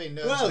sometimes I've been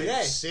known to do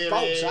series,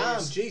 about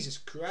time. Jesus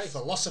Christ.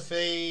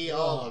 Philosophy,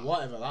 or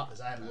whatever that.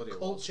 Because I'm a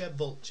culture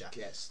vulture.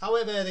 Yes.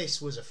 However,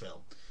 this was a film.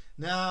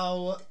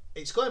 Now,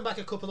 it's going back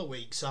a couple of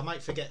weeks, so I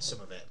might forget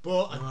some of it.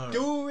 But I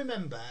do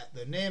remember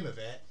the name of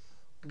it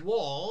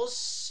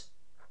was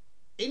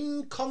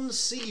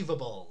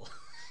Inconceivable.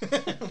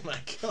 Oh my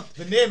god.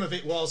 The name of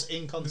it was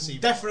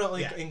Inconceivable.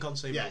 Definitely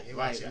Inconceivable. Yeah, it was,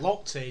 right, yeah.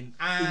 Locked in.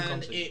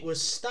 And it was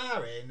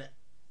starring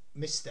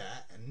Mr.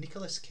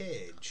 Nicolas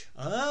Cage.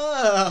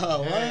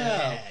 Oh,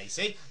 yeah, wow. You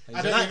see? He's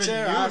an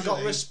actor I've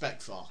got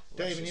respect for.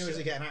 Don't even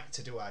usually get an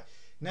actor, do I?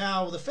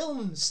 Now, the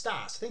film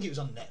starts, I think it was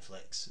on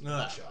Netflix. I'm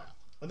not sure.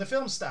 When the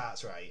film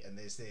starts, right, and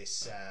there's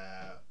this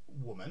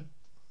woman.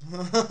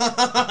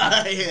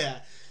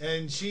 Yeah.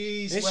 And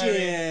she's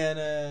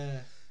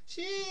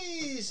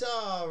She's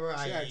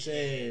alright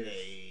in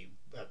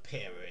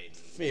appearing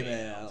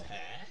female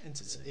hair,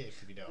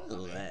 if you know what I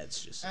mean.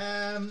 That's just...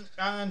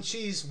 and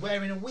she's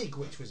wearing a wig,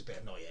 which was a bit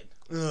annoying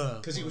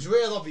because it was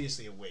real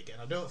obviously a wig, and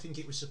I don't think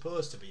it was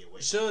supposed to be a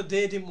wig. So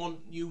they didn't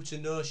want you to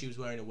know she was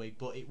wearing a wig,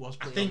 but it was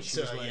pretty. I think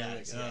so.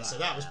 Yeah. So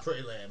that was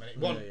pretty lame, and it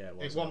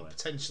wasn't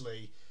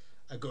potentially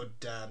a good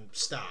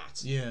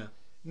start. Yeah.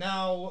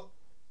 Now,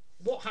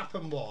 what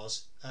happened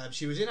was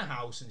she was in a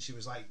house and she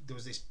was like, there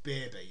was this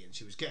baby and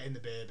she was getting the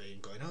baby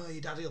and going, oh,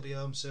 your daddy will be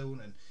home soon,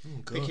 and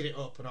picking it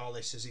up and all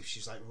this as if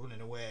she's like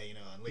running away, you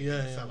know, and leaving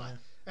the fella.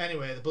 Yeah.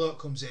 Anyway, the bloke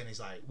comes in, he's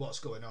like, what's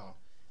going on?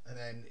 And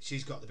then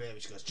she's got the baby,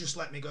 she goes, just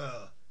let me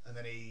go. And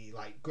then he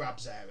like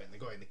grabs her and they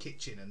go in the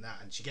kitchen and that,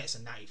 and she gets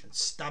a knife and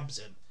stabs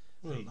him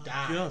and he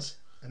dies. God.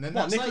 And then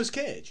that's Nicolas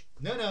Cage?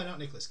 No, not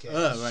Nicolas Cage.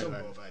 Some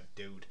other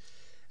dude.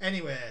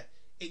 Anyway,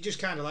 it just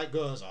kind of like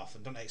goes off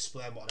and doesn't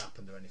explain what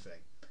happened or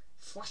anything.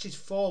 Flashes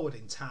forward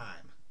in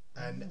time,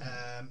 and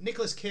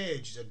Nicolas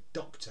Cage is a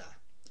doctor,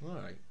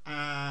 right,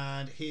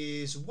 and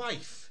his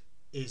wife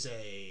is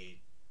a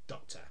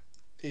doctor.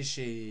 Is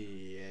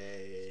she?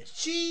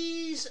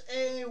 She's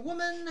a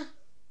woman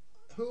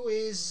who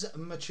is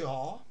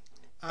mature.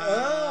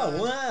 Oh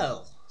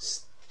well,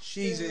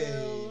 she's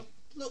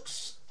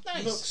looks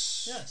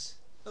nice. Yes.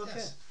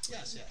 Okay.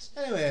 Yes.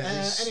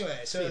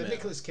 Anyway, so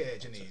Nicolas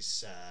Cage and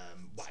his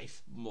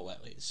wife. Well,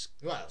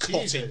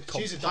 she's a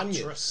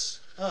doctress.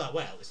 Oh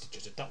well, it's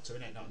just a doctor,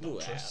 isn't it? Not a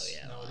doctress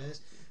nowadays.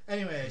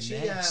 Anyway,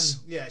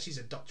 she's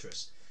a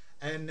doctress,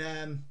 and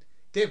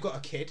they've got a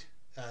kid,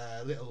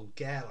 a little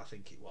girl, I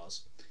think it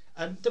was,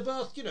 and they're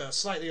both,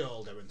 slightly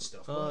older and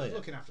stuff.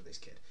 Looking after this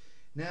kid.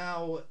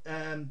 Now,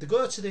 they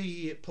go to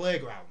the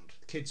playground,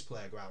 the kids'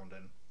 playground,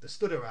 and they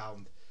stood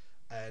around,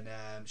 and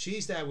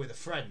she's there with a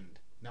friend.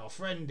 Now, a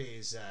friend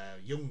is a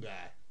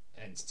younger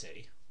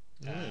entity,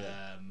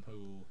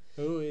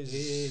 who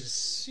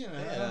is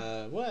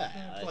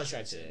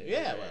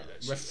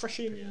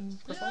refreshing.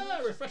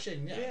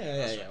 Refreshing.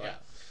 Yeah.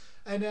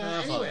 And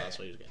anyway,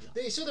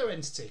 this other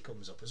entity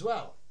comes up as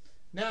well.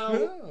 Now,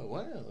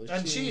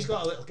 and she's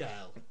got a little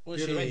girl.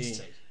 The other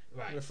entity.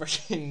 Right.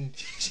 Refreshing.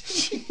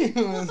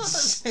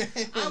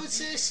 I would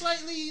say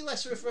slightly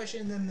less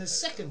refreshing than the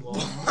second one.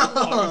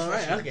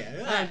 Right,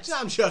 okay.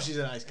 I'm sure she's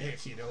a nice girl.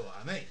 If you know what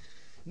I mean.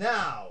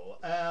 Now,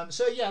 I'll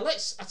tell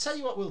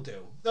you what we'll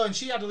do. Oh, and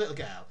she had a little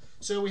girl.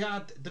 So we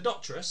had the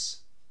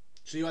doctress.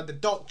 So you had the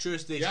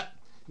doctress. Yeah.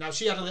 Now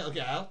she had a little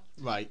girl.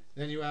 Right.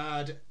 Then you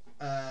had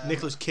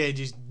Nicolas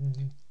Cage's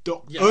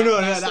doctor.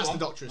 Yeah, that's the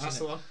doctress. That's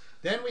the one.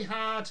 Then we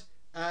had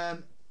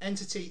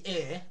entity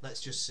A.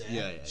 Let's just say.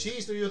 Yeah.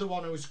 She's the other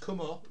one who's come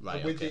up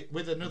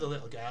with another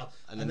little girl.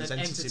 And then there's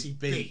entity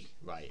B.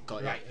 Right.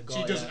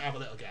 She doesn't have a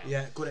little girl.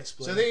 Yeah. Good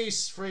explanation. So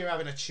these three are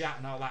having a chat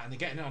and all that, and they're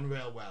getting on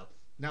real well.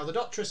 Now, the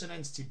Doctress and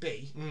Entity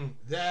B,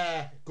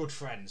 they're good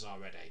friends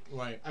already.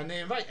 Right. And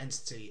they invite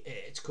Entity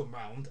A to come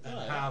round and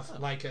have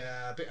like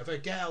a bit of a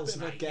girls'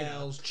 night.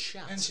 Girls'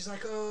 chat. And she's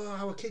like, oh,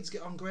 our kids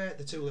get on great,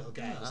 the two little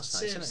girls. That's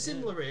nice, isn't it?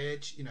 Similar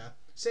age, you know,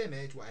 same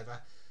age, whatever.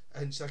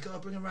 And she's like, oh,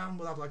 bring them round,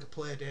 we'll have like a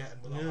play date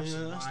and we'll all have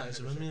some wine nice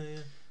and of them,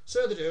 everything.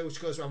 So they do, which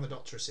goes around the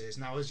Doctresses.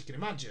 Now, as you can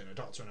imagine, a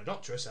doctor and a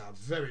doctress are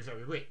very,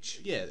 very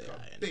rich. Yeah, they got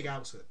are. a big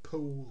house with a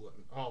pool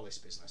and all this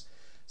business.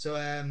 So,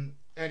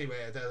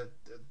 anyway,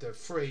 the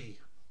three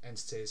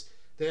entities,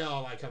 they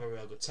all like have a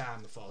real good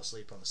time. They fall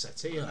asleep on the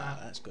settee and that.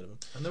 That's good of them.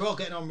 And they're all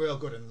getting on real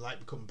good and like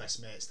become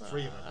best mates. The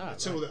three of them. The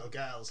two little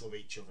girls love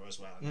each other as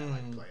well and they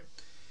like playing.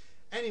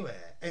 Anyway,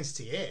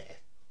 Entity A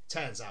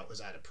turns out has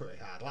had a pretty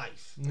hard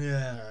life.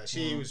 Yeah.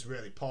 She was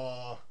really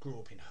poor, grew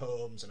up in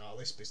homes and all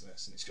this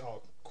business, and it's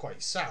all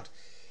quite sad.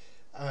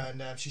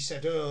 And she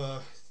said,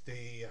 oh,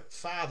 the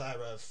father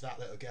of that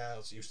little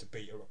girl used to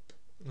beat her up.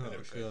 Oh,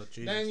 God,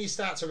 Jesus. Then you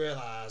start to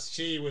realise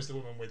she was the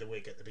woman with the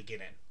wig at the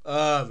beginning.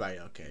 Oh, right,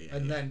 okay, yeah.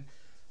 And then,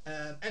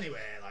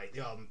 anyway, like, they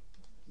all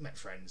met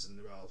friends and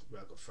they're all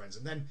real good friends.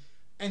 And then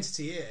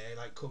Entity A,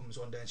 like, comes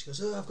one day and she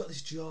goes, oh, I've got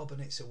this job and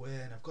it's away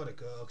and I've got to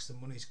go because the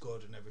money's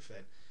good and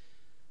everything.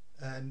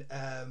 And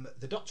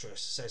the doctress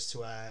says to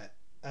her,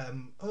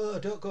 oh,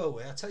 don't go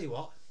away, I'll tell you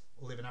what,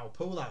 we'll live in our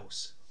pool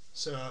house.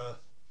 So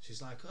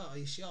she's like, oh, are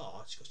you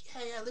sure? She goes,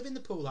 yeah, live in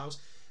the pool house.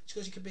 She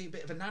goes, you can be a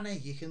bit of a nanny,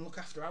 you can look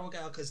after our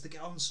girl because they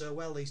get on so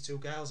well, these two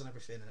girls and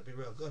everything, and it'll be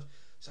real good.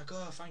 She's like,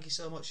 oh, thank you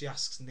so much. She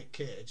asks Nick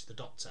Cage, the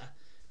doctor,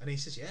 and he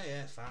says,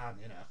 yeah, fine,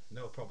 you know,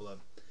 no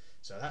problem.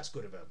 So that's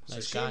good of him.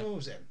 Nice so guy. she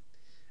moves in.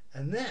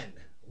 And then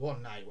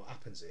one night what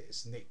happens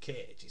is Nick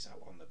Cage is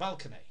out on the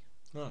balcony.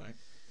 Alright.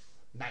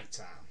 Night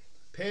time.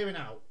 Peering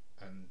out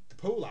and the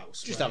pool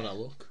house. Just where having a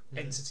look.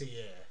 Entity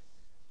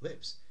A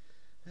lives.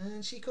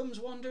 And she comes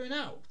wandering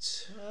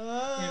out.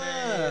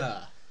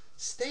 Ah.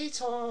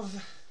 State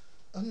of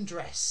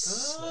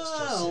undress. let's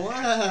just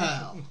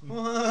Oh, say.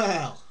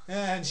 wow.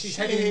 And she's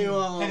She heading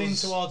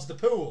was towards the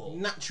pool.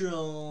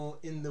 Natural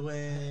in the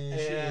way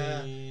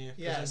she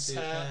Yes,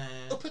 presented her her.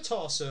 upper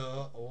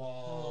torso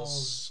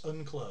was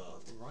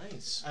unclothed.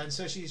 Right. And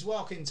so she's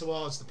walking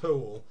towards the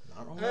pool.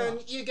 Not wrong And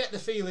with you get the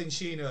feeling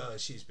she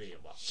knows she's being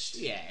watched. that.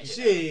 Yeah, You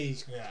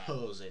she's know. Yeah.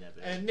 posing a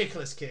bit. And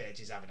Nicolas Cage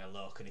is having a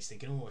look and he's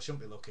thinking, oh, I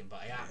shouldn't be looking, but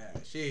I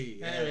am.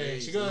 Anyway,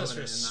 she he's goes loving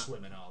for a it and that.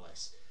 swim and all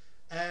this.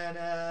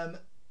 And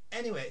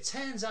anyway, it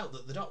turns out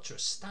that the doctress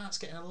starts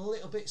getting a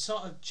little bit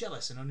sort of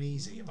jealous and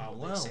uneasy about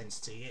this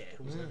entity here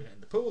who's living in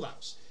the pool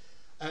house.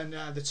 And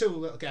the two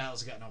little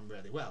girls are getting on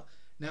really well.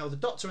 Now, the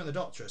doctor and the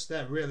doctress,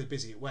 they're really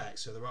busy at work,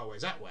 so they're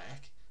always at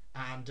work.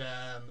 And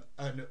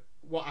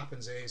what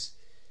happens is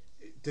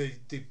the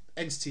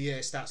entity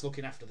here starts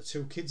looking after the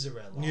two kids a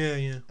real lot.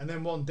 Yeah. And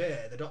then one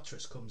day, the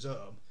doctress comes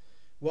home,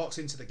 walks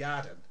into the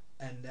garden,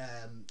 and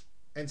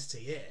entity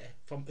here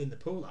from in the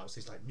pool house,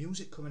 there's like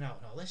music coming out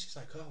and all this. She's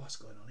like, oh, what's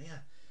going on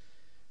here?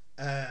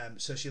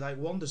 So she like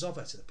wanders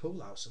over to the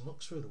pool house and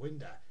looks through the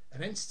window,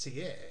 and entity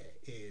here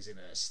is in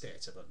a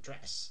state of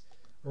undress,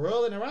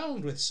 rolling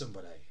around with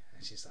somebody.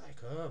 And she's like,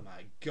 oh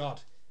my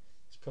God,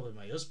 it's probably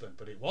my husband,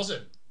 but it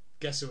wasn't.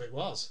 Guess who it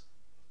was?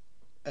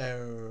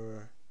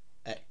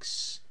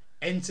 X.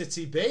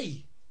 Entity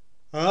B.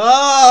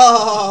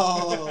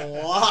 Oh,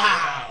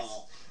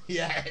 wow.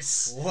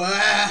 Yes.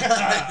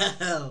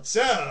 Wow.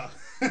 So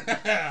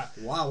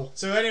Wow.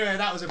 So anyway,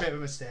 that was a bit of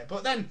a mistake.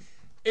 But then,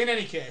 in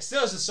any case,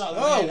 those are sort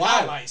of the main wow.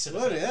 highlights of the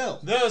Bloody film. hell.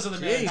 Those are the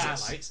main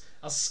Jesus. highlights.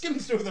 I'll skim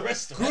through the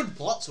rest of it. Good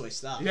plot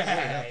twist, that.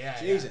 Yeah.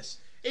 Jesus.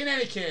 In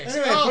any case,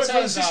 Anyway, it all put it through the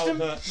turns out system.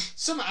 that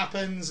something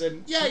happens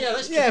and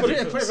let's just Yeah, put put it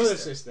it through through the the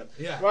system.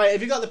 system. Yeah. Right,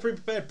 have you got the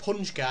pre-prepared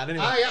punch card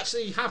anyway? I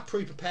actually have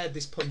pre-prepared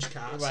this punch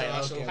card, Right, so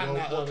I shall okay. hand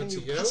that Well, over can to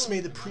you you. pass me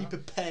the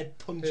pre-prepared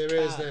punch Here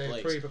card, is the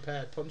please?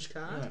 pre-prepared punch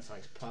card. Right,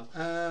 thanks, pal.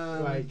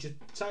 Right, just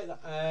take that.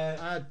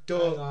 I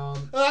don't. Hang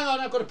on. Oh, hang on,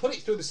 I've got to put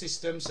it through the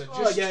system. So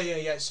just. Oh,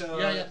 yeah. So.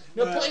 Yeah.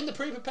 No, put in the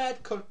pre-prepared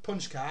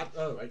punch card.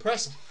 Oh, right.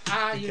 Press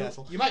R. Be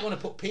careful. You might want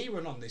to put P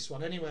run on this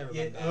one anyway.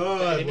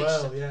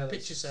 Remember?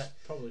 Picture set.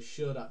 Probably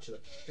should actually.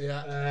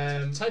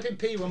 Yeah. Type in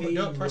P1, but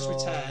don't press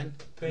return.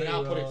 And then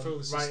I'll put it through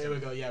the system. Right, here we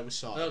go. Yeah, we're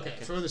sorted. Okay,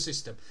 through the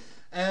system.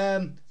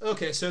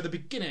 Okay, so the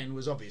beginning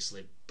was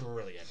obviously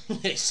brilliant.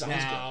 It sounds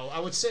Now, I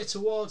would say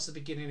towards the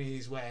beginning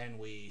is when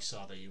we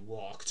saw the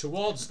walk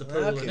towards the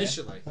pool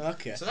initially.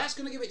 Okay. So that's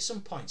going to give it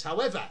some points.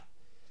 However,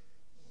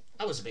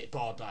 I was a bit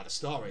bored by the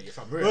story, if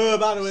I'm real. Oh,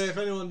 by the way, if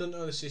anyone doesn't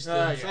know the system,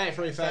 yeah. fair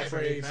free,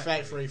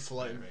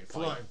 floating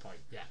Floating point,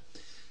 yeah.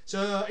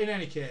 So, in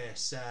any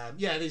case,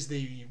 there's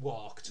the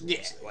walk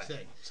towards the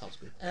thing. Sounds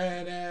good.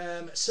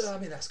 And so, I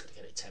mean, that's going to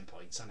get it 10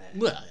 points, isn't it?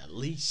 Well, at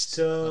least.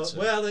 So,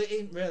 it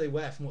ain't really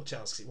worth much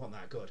else because it wasn't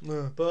that good.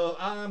 No. But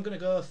I'm going to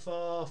go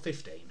for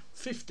 15.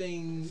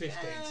 15 to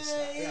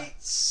start, yeah.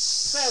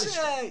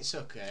 It's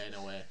okay in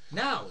a way.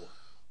 Now,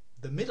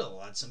 the middle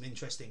had some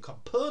interesting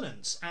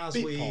components, as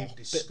we've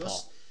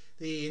discussed.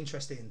 the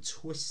interesting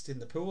twist in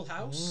the pool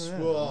house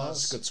That's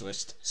was a good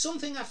twist.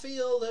 something I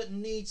feel that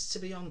needs to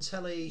be on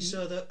telly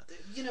so that,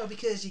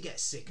 because you get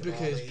sick of all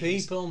these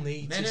people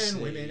need men to and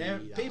see women.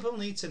 that. People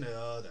need to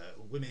know that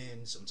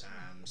women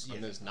sometimes.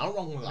 And there's no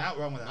wrong with that. Not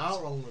wrong with that.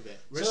 Not wrong with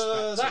it. So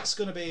Respect that's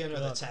going to be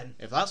another 10.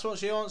 If that's what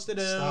she wants to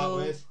do, Start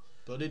with.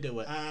 bloody do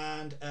it.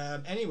 And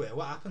anyway,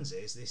 what happens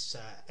is this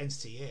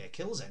entity A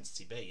kills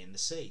entity B in the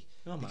sea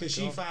because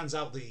she finds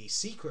out the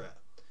secret.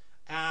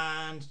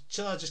 And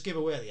shall I just give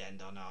away the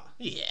end or not?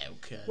 Yeah,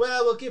 okay.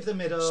 Well, we'll give the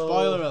middle.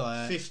 Spoiler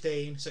alert.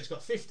 15. So it's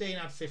got 15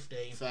 and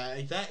 15.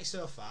 30. 30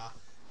 so far.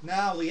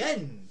 Now the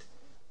end.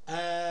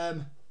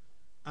 I'm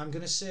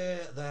going to say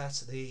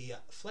that the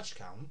flesh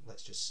count,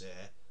 let's just say,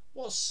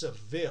 was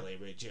severely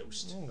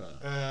reduced.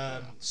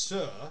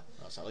 So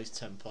that's at least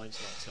 10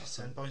 points knocked off.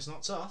 10 points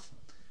knocked off.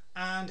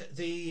 And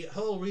the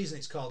whole reason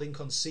it's called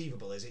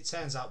Inconceivable is it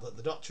turns out that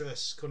the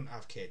doctoress couldn't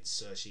have kids,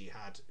 so she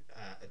had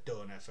a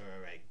donor for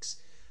her eggs.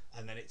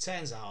 And then it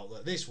turns out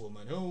that this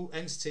woman,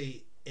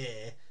 entity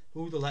A,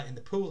 who they let in the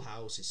pool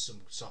house, is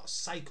some sort of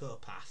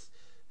psychopath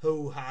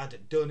who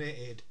had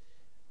donated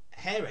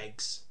her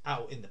eggs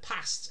out in the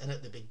past. And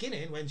at the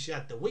beginning, when she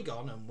had the wig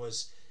on and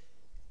was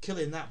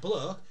killing that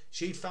bloke,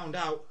 she'd found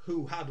out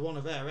who had one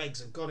of her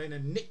eggs and gone in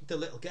and nicked the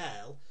little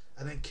girl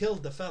and then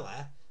killed the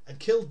fella and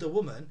killed the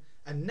woman.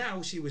 And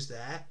now she was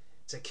there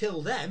to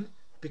kill them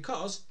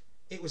because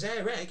it was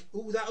her egg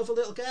who that other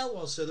little girl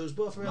was. So there was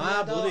both of her.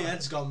 My bloody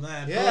head's gone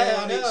there. Yeah,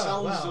 I know. It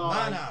sounds well,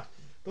 like... man had.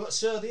 But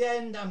so the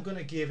end, I'm going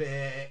to give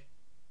it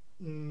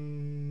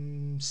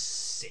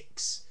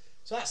 6.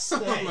 So that's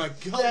 30, Oh my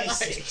god,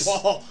 36.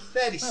 that's poor.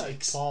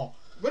 36. Poor.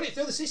 Run it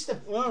through the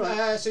system. All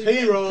right. So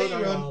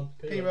P-run.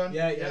 P-run.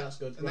 Yeah, that's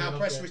good. And now Right,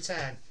 press okay.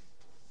 return.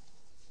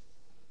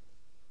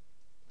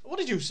 What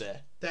did you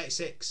say?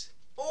 36.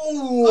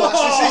 Oh,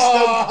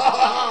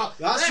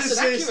 That's an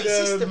accurate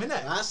system, isn't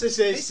it? That's the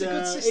system. It's a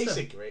good system. It's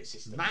a great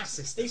system. My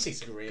system. It's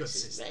a great good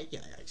system.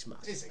 Yeah, it's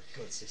massive. It's a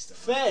good system.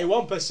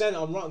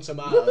 31% on Rotten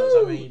Tomatoes.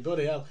 I mean,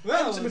 bloody hell.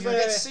 Well, to be you fair...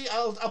 get to see,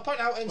 I'll point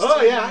out entity.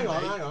 Oh yeah,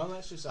 hang on.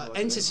 Let's just have a look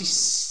at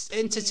it.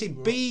 Entity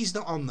B's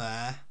not on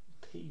there.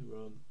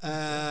 P-run.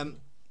 Oh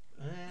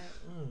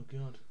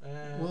god.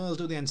 We'll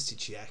do the entity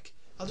check.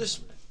 I don't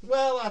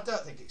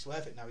think it's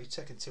worth it now. You're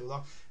taking too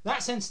long.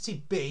 That's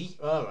entity B.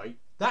 All right.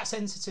 That's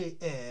entity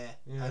A,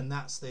 and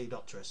that's the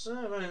doctoress.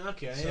 Oh right.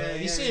 Okay. So yeah,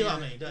 you see what I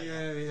mean, don't you?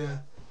 Yeah.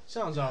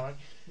 Sounds alright.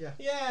 Yeah.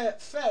 Yeah.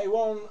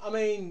 31. I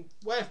mean,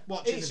 Worth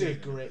watching. it's a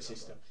great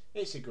system.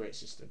 It's a great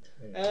system.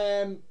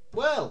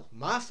 Well,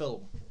 my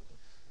film.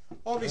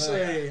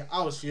 Obviously,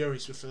 I was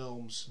furious with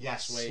films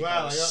last week.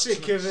 Well, I was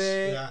sick of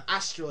it, yeah.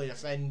 astrally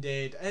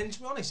offended, and to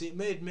be honest, it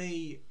made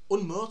me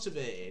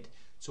unmotivated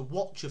to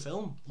watch a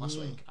film last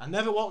week. I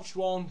never watched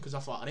one because I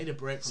thought I need a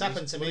break It's from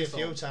happened this to me a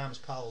bloody few film. times,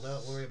 pal.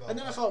 Don't worry about it. And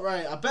then I thought,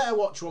 right, I better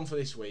watch one for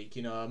this week.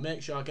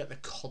 Make sure I get the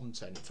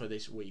content for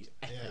this week's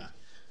epic.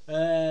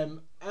 Yeah.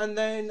 And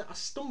then I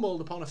stumbled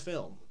upon a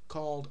film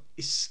called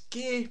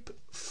Escape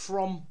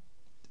from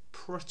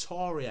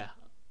Pertoria.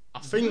 I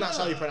think that's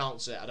how you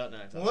pronounce it. I don't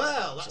know. If that's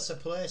Well, that's a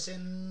place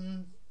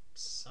in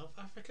South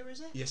Africa,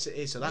 is it? Yes, it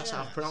is. So that's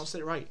how I've pronounced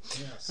it right.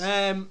 Yes.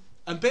 And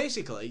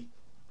basically,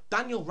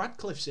 Daniel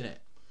Radcliffe's in it.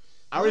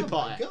 Harry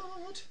Potter. My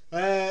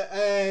God.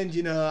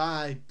 And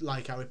I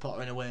like Harry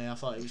Potter in a way. I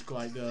thought it was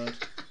quite good.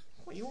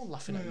 What are you all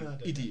laughing at, you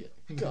idiot?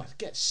 God,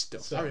 get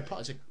stuffed. Sorry. Harry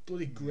Potter's a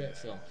bloody great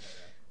film.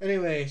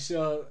 Anyway,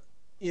 so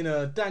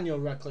Daniel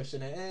Radcliffe's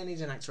in it, and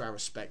he's an actor I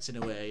respect in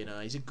a way.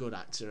 He's a good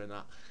actor and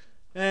that.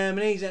 And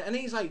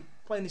he's like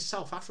playing this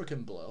South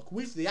African bloke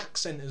with the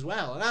accent as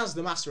well. And as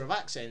the master of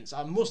accents,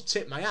 I must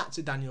tip my hat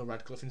to Daniel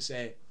Radcliffe and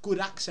say, good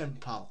accent,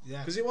 pal. Yeah.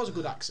 Because it was a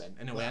good accent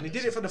anyway, and he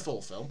did it for the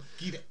full film.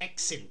 Good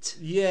accent.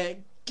 Yeah,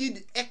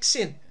 good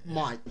accent,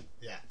 mate.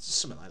 Yeah.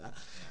 Something like that.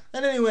 Yeah.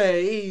 And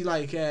anyway, he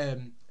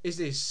is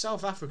this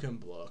South African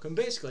bloke, and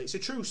basically it's a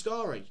true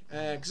story.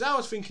 Because I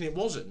was thinking it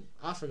wasn't.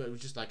 I forgot it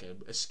was just like a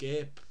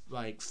escape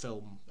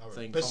film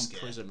thing from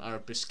prison, or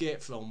a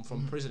escape film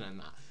from prison and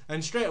that.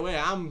 And straight away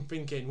I'm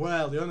thinking,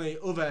 well, the only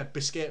other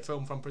escape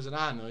film from prison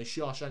I know is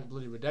Shawshank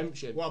Bloody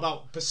Redemption. What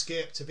about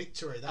Escape to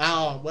Victory?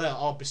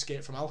 Or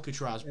Escape from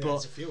Alcatraz. Yeah, but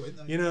there's a few,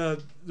 isn't there?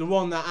 the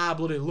one that I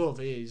bloody love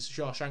is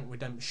Shawshank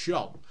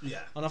Redemption. Yeah.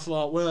 And I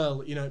thought,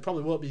 well, it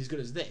probably won't be as good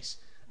as this.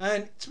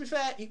 And to be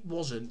fair, it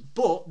wasn't.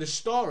 But the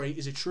story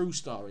is a true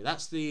story.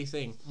 That's the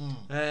thing.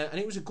 And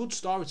it was a good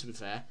story, to be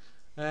fair.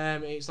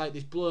 It's like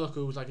this bloke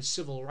who was like a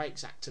civil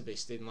rights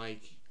activist in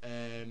like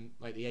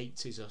the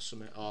 80s or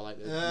something, or like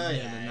the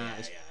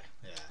 90s.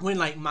 Yeah. When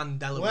like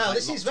Mandela. Well,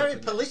 was, this is very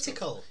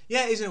political.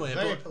 Yeah, it is in a way.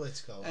 Very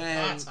political.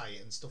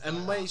 Apartheid and stuff like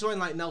that. And it's when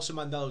like Nelson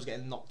Mandela was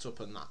getting knocked up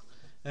and that.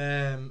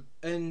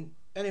 And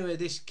anyway,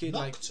 this kid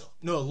locked up.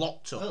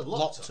 Oh,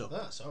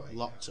 sorry.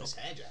 Locked up.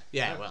 Misheard you.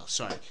 Yeah, well,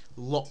 sorry,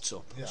 locked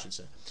up. I should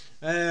say.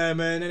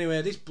 And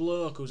anyway, this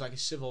bloke who's like a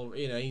civil,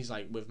 he's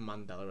like with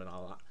Mandela and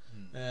all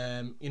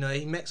that.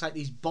 He makes like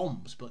these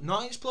bombs, but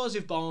not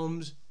explosive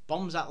bombs.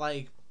 Bombs that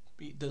they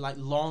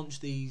launch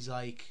these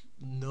like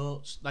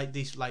notes, like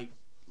these like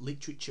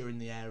literature in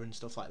the air and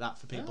stuff like that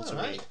for people to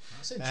right. read.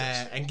 That's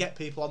interesting. And get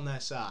people on their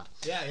side.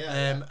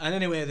 Yeah. And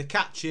anyway, they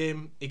catch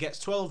him. He gets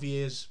 12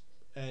 years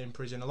in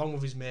prison, along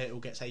with his mate who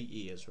gets 8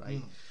 years,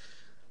 right?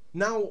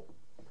 Now,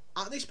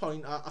 at this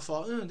point, I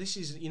thought, this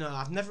is,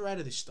 I've never heard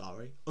of this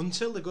story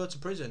until they go to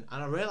prison,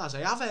 and I realise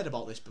I have heard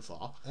about this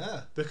before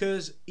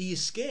because he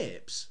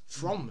escapes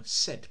from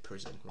said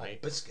prison, right?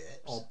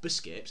 Or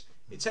escapes.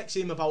 It takes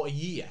him about a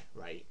year,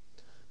 right?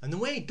 And the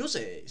way he does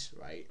it is,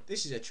 right,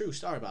 this is a true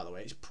story, by the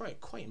way. It's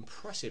quite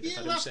impressive if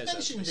I do say so.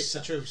 Mentioned it's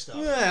a true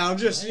story. Yeah, I'm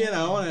just,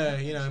 I want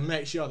to,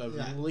 make sure the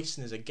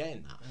listeners are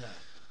getting that. Yeah.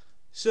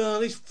 So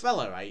this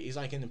fella, right, he's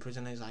like in the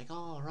prison and he's like,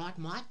 oh, right,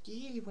 mate,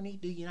 yeah, we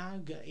need to,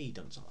 he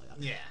done something like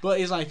that. Yeah. But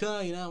he's like,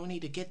 we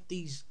need to get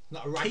these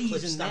not a keys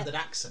Radcliffe and standard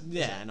accent.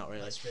 Yeah, not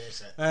really. Let's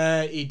face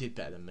it. He did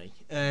better than me.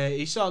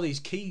 He saw these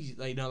keys,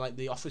 like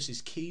the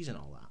officer's keys and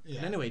all that. Yeah.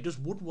 And anyway, he does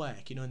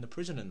woodwork, in the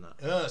prison and that.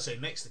 Oh, so he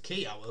makes the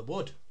key out of the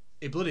wood.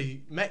 He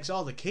bloody makes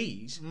all the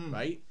keys,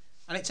 right?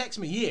 And it takes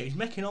him a year. He's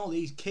making all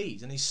these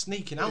keys and he's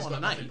sneaking out on the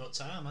night.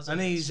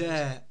 And he's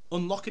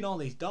unlocking all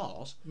these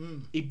doors.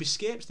 He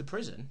escapes the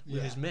prison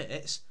with his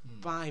mates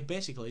by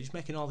basically just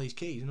making all these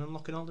keys and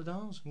unlocking all the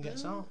doors and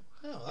gets out.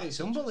 Oh, it's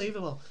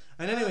unbelievable.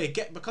 And anyway,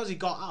 because he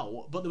got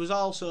out, but there was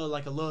also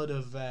like a load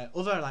of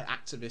other like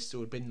activists who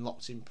had been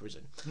locked in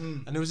prison.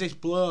 And there was this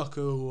bloke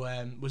who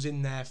was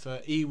in there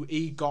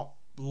he got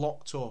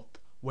locked up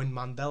when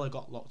Mandela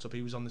got locked up.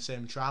 He was on the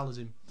same trial as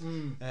him.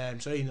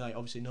 So he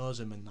obviously knows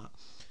him and that.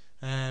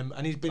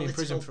 And he's been in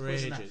prison for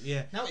ages.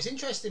 Yeah. Now it's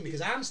interesting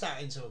because I'm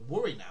starting to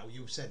worry now.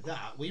 You said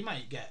that we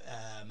might get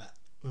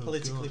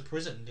politically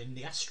prisoned in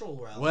the astral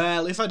realm.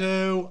 Well, if I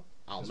do,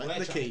 I'll make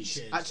the keys.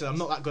 Actually, I'm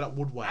not that good at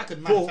woodwork. I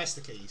could manifest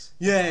the keys.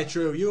 Yeah,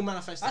 true. You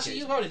manifest the keys. Actually,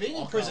 you've already been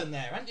in prison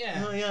there, haven't you?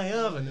 Oh yeah, I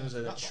have. And there was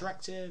an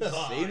attractive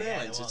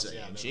female entity,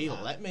 and she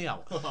let me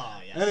out.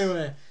 Yes.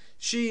 Anyway,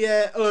 she.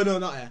 Oh no,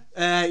 not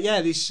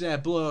her. This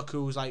bloke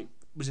who was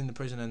in the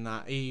prison and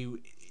that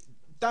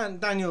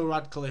Daniel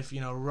Radcliffe,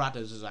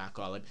 Radders as I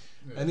call him,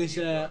 and this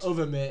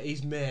other mate,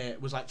 his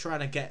mate, was trying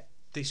to get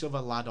this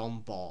other lad on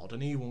board,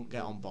 and he won't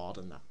get on board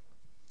and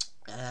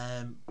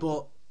that.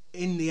 But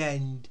in the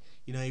end,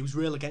 he was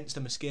real against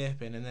him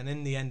escaping, and then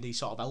in the end, he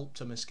sort of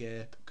helped him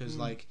escape because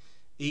I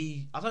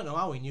don't know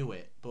how he knew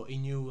it, but he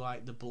knew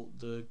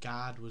the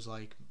guard was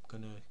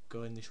gonna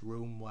go in this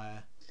room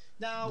where.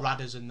 Now,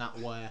 Radders and that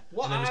where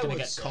and he was going to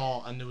get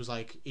caught, and there was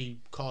he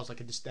caused a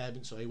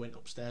disturbance, so he went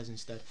upstairs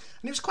instead.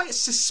 And it was quite a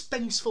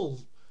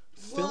suspenseful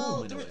film.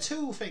 Well, there are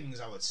two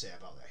things I would say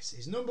about this.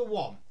 Is number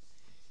one,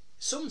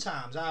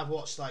 sometimes I've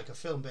watched a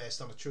film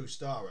based on a true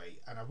story,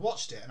 and I've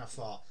watched it and I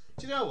thought,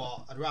 do you know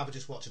what? I'd rather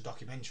just watch a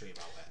documentary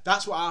about it.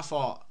 That's what I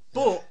thought.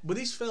 But with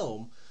this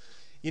film,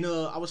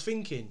 I was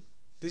thinking.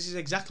 This is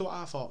exactly what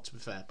I thought. To be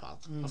fair, pal,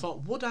 I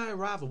thought, would I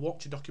rather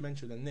watch a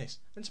documentary than this?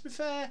 And to be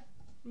fair.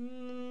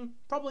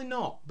 Probably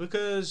not,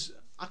 because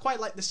I quite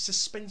like the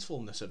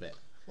suspensefulness of it.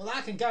 Well,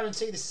 I can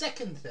guarantee the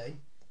second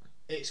thing,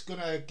 it's going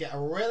to get a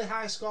really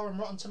high score on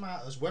Rotten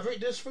Tomatoes. Whether it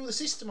does through the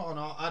system or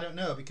not, I don't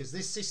know, because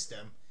this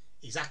system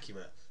is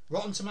accurate.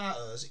 Rotten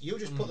Tomatoes, you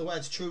just put the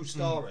words true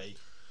story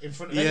in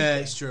front of anything. Yeah,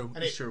 it's true.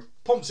 And it's true.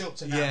 Pumps it up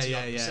to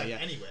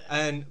 99% anyway.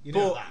 And you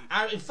know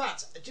that. In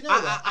fact, do you know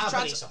what? I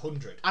bet it's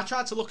 100. I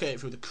tried to look at it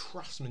through the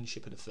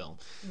craftsmanship of the film,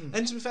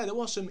 and to be fair, there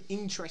was some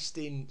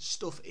interesting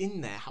stuff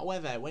in there.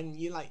 However, when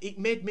it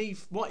made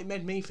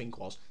me think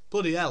was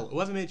bloody hell.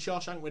 Whoever made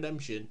Shawshank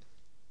Redemption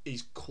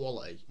is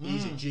quality.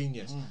 He's a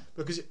genius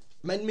because it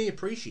made me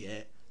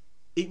appreciate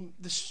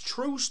it. The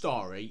true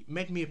story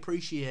made me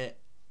appreciate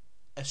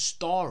a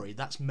story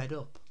that's made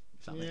up.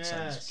 If that makes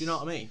sense. Do you know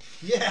what I mean?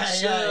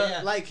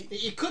 Yeah.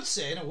 You could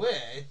say, in a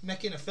way,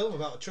 making a film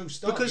about a true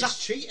story is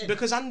cheating.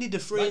 Because Andy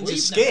Dufresne's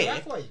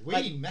escape...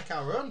 We make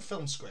our own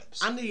film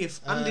scripts. Andy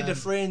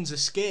Dufresne's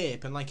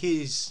escape and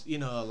his,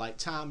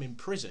 time in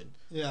prison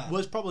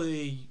was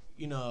probably,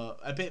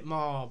 a bit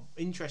more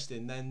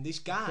interesting than this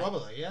guy.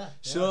 Probably, yeah.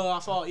 So I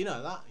thought,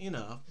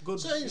 good...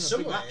 So in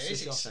some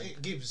ways,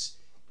 it gives...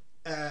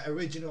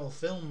 original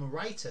film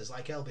writers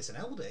like Elbis and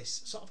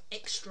Elbis sort of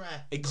extra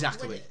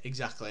exactly,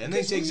 and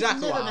it's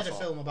exactly what I thought. Never made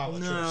a film about a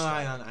true story.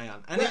 I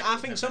am, and I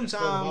think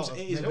sometimes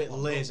it is a bit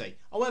lazy.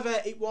 However,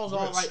 it was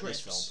alright,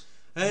 this film,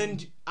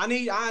 and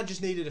I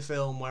just needed a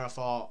film where I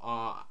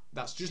thought,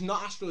 that's just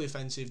not astrally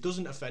offensive,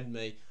 doesn't offend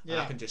me, and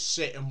I can just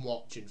sit and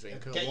watch and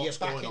think, get what's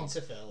you back going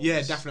into on? films.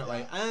 Yeah,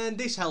 definitely, and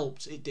this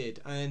helped. It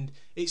did, and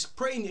it's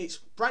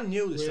brand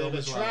new. This film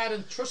as well. Tried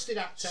and trusted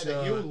actor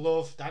that you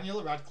love,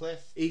 Daniel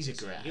Radcliffe. He's a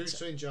great actor. You used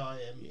to enjoy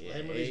him.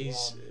 Him with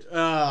his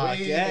one.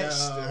 Get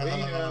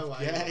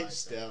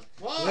stuff.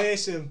 What?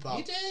 Listen, pal.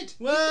 You did.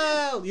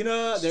 Well,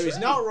 there is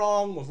not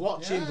wrong with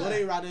watching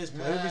bloody Radders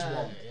play with his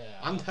one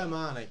and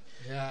Hermione.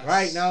 Yes.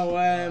 Right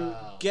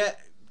now,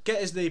 get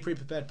us the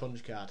pre-prepared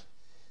punch card.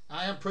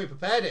 I am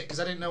pre-prepared it because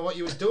I didn't know what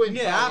you was doing.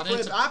 Yeah,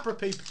 I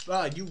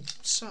prepared. You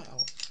so.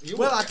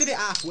 Well, I did it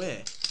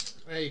halfway.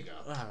 There you go.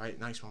 All right,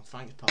 nice one.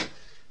 Thanks, pal.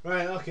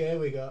 Right, okay, here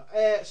we go.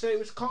 So it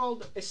was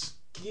called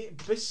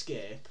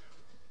Escape.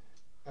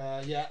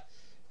 Yeah.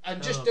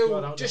 And just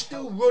God,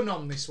 do run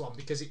on this one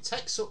because it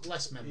takes up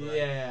less memory.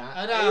 Yeah,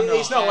 And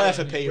it's not worth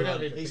a we P don't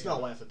run. need a It's P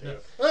not run. worth a P run.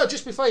 Oh,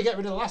 just before you get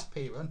rid of the last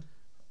P run,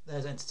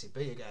 there's Entity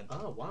B again.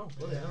 Oh wow!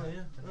 Bloody hell,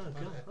 yeah. Oh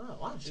god! Oh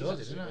wow! Told you,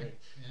 Jesus, didn't I? great.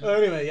 Yeah.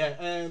 Anyway,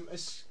 yeah.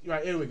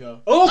 Right, here we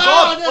go. Oh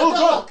god! I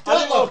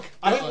didn't look.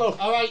 I didn't look.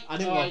 All right, I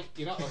didn't all right. look.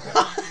 You're not looking.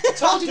 I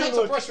told you not to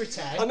look. press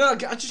retain. I know. I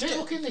just Keep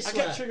looking this I way.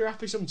 get trigger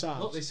happy sometimes.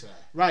 Look this way.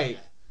 Right.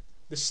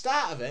 The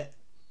start of it.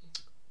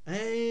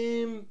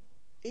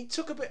 It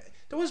took a bit.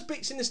 There was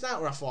bits in the start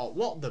where I thought,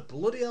 "What the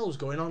bloody hell's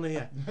going on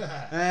here?"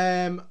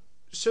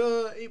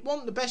 So it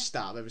wasn't the best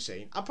start I've ever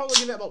seen. I'd probably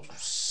give it about.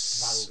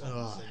 It's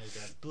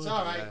bloody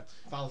all right. hell.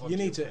 Valve on You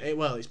need two. to.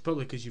 Well, it's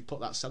probably because you've put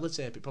that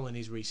sellotape. It probably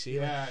needs resealing.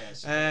 Yeah,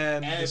 yes. The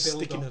Air stickiness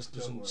build-up, don't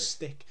doesn't worry.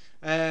 stick.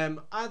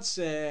 I'd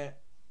say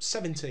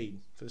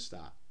 17 for the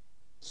start.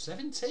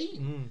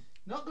 17.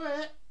 Not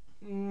great.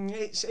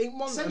 It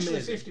wasn't Essentially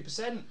amazing.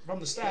 50% from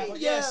the start. But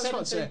Yeah, yeah, that's what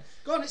I'd 17. say.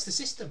 Go on, it's the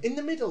system. In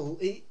the middle,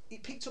 it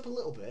picked up a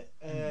little bit,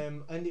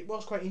 and it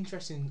was quite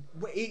interesting.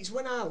 It's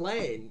when I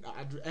lay,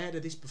 I'd heard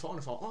of this before,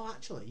 and I thought, oh,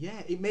 actually,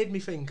 yeah, it made me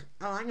think,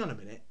 oh, hang on a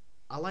minute,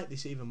 I like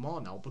this even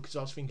more now, because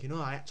I was thinking,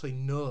 oh, I actually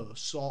know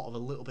sort of a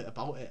little bit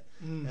about it.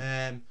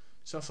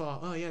 So I thought,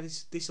 oh yeah,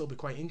 this will be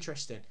quite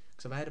interesting,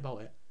 because I've heard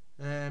about it.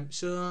 And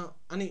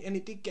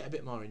it did get a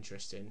bit more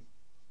interesting,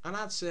 and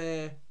I'd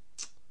say,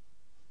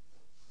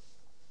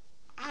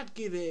 I'd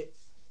give it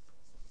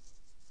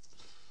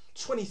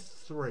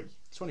 23.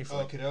 23.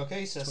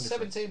 Okay, so 23.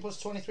 17 plus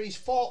 23 is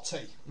 40.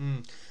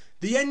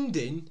 The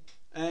ending,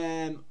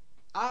 I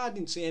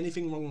didn't see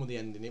anything wrong with the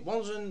ending. It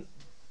wasn't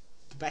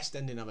the best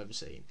ending I've ever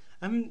seen.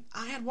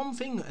 I had one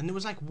thing, and there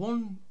was like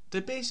one.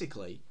 They'd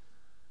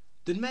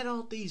made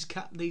all these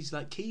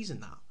like keys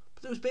and that,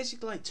 but there was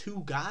basically like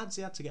 2 guards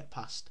they had to get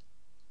past.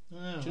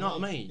 Oh, Do you know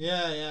what I mean?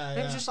 Yeah.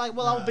 It was just like,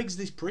 well, how big's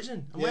this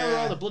prison? And where are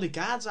all the bloody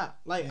guards at?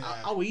 Like, Yeah.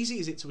 how easy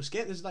is it to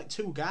escape? There's like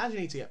 2 guards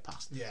you need to get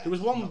past. Yeah, There was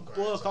one not great,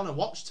 bloke is it? on a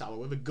watchtower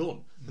with a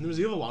gun, and there was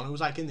the other one who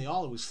was like in the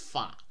hall who was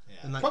fat. Yeah.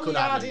 And like Probably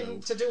could hardly hard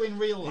move. to do in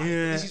real life.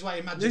 Yeah. This is why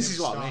imagine This is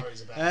what I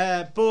stories mean.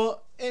 about.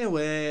 But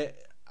anyway,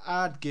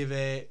 I'd give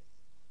it.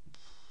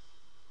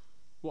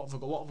 What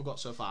have I got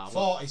so far?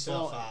 40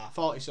 so far.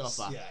 40 so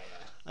far.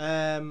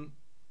 Yeah.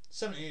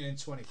 17 and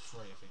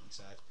 23, I think you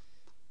said.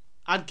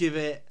 I'd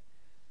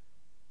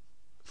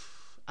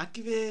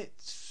give it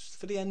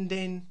for the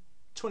ending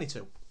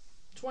 22.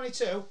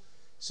 22.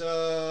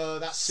 So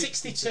that's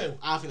 62.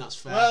 I think that's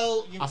fair.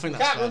 Well, I think we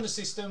that's can't fair. run the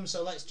system,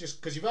 so let's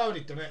just, because you've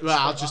already done it. Well,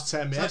 I'll split just that.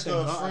 turn my So let's head go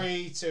then, won't I?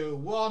 3, 2,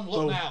 1. Look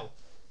Boom. now.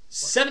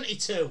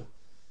 72.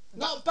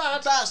 Not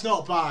bad. That's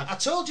not bad. I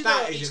told you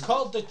That that is it's a-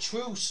 called the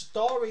true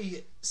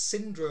story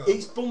syndrome.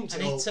 It's bumped it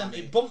and up, hasn't it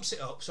it? bumps it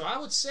up. So I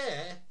would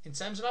say, in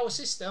terms of our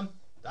system,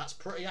 that's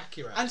pretty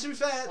accurate. And to be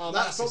fair, Well,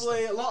 that's that's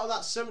probably a lot of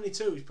that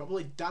 72 is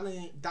probably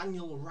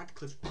Daniel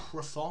Radcliffe's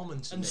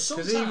performance in And it,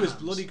 sometimes, because he was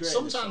bloody great.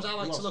 in this sometimes film. I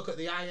like He to was. look at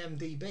the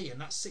IMDb,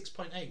 and that's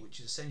 6.8, which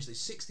is essentially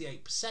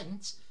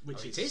 68%,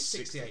 Which it is is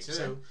 68%,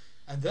 62.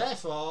 and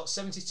therefore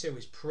 72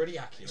 is pretty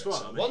accurate. That's what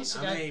So I mean. once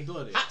I again, mean,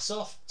 bloody- hats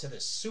off to the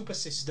super The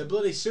system.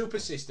 bloody super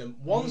system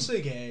once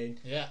again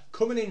Yeah.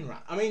 coming in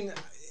right. I mean,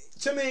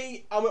 to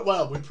me,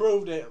 well, we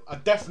proved it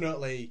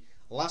definitely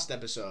last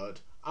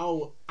episode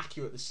how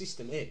accurate the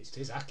system is. It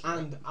is accurate.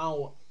 And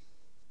how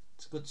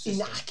It's a good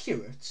system.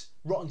 inaccurate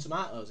Rotten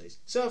Tomatoes is.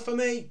 So for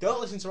me, don't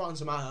listen to Rotten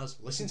Tomatoes.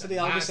 Listen to the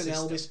my Elbis and system.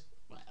 Elbis.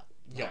 Well,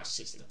 your My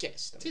system. system.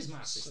 Yes, It is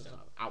my system.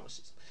 Our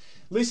system.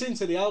 Listen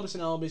to the Elbis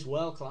and Elbis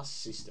world class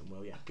system,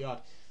 will you?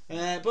 God.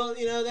 But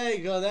you know, there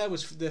you go. There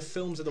was the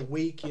films of the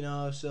week. You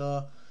know,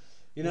 so.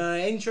 You know,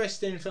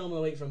 interesting film of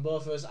the week from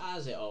both of us,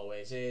 as it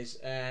always is.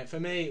 For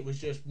me, it was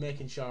just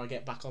making sure I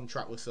get back on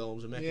track with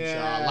films and making sure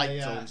I like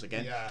films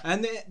again. Yeah.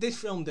 And this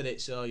film did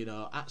it, so, you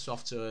know, hats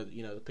off to,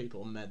 you know, the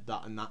people who made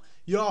that and that.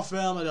 Your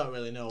film, I don't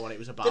really know what it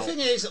was about. The thing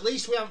is, at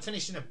least we haven't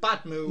finished in a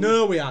bad mood.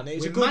 No, we aren't.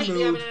 It's we a good might mood.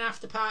 be having an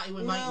after party,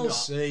 we might We'll not.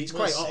 see. It's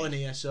We'll quite see. hot in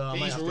here, so I might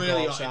He's have to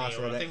really go hot in outside here.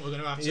 for a I bit. think we're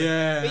going to have to.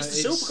 Yeah,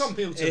 it's the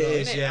supercomputer, though,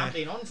 isn't it? I've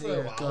been on for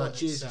a while. God, and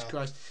Jesus it's,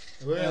 Christ.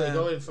 Really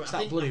going for it. it's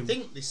I that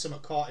think there's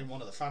something caught in one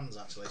of the fans,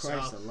 actually.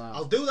 Christ So alive.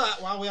 I'll do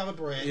that while we have a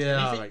break. Yeah, and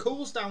if alright. it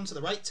cools down to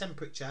the right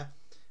temperature,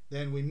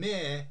 then we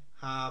may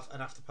have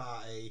an after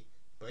party.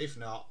 But if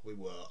not, we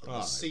won't. And we'll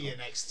Alright, see you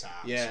next time.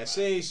 Yeah,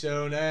 So, see you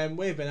soon.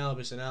 We've been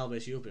Elbis and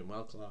Elbis. You've been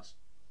well class.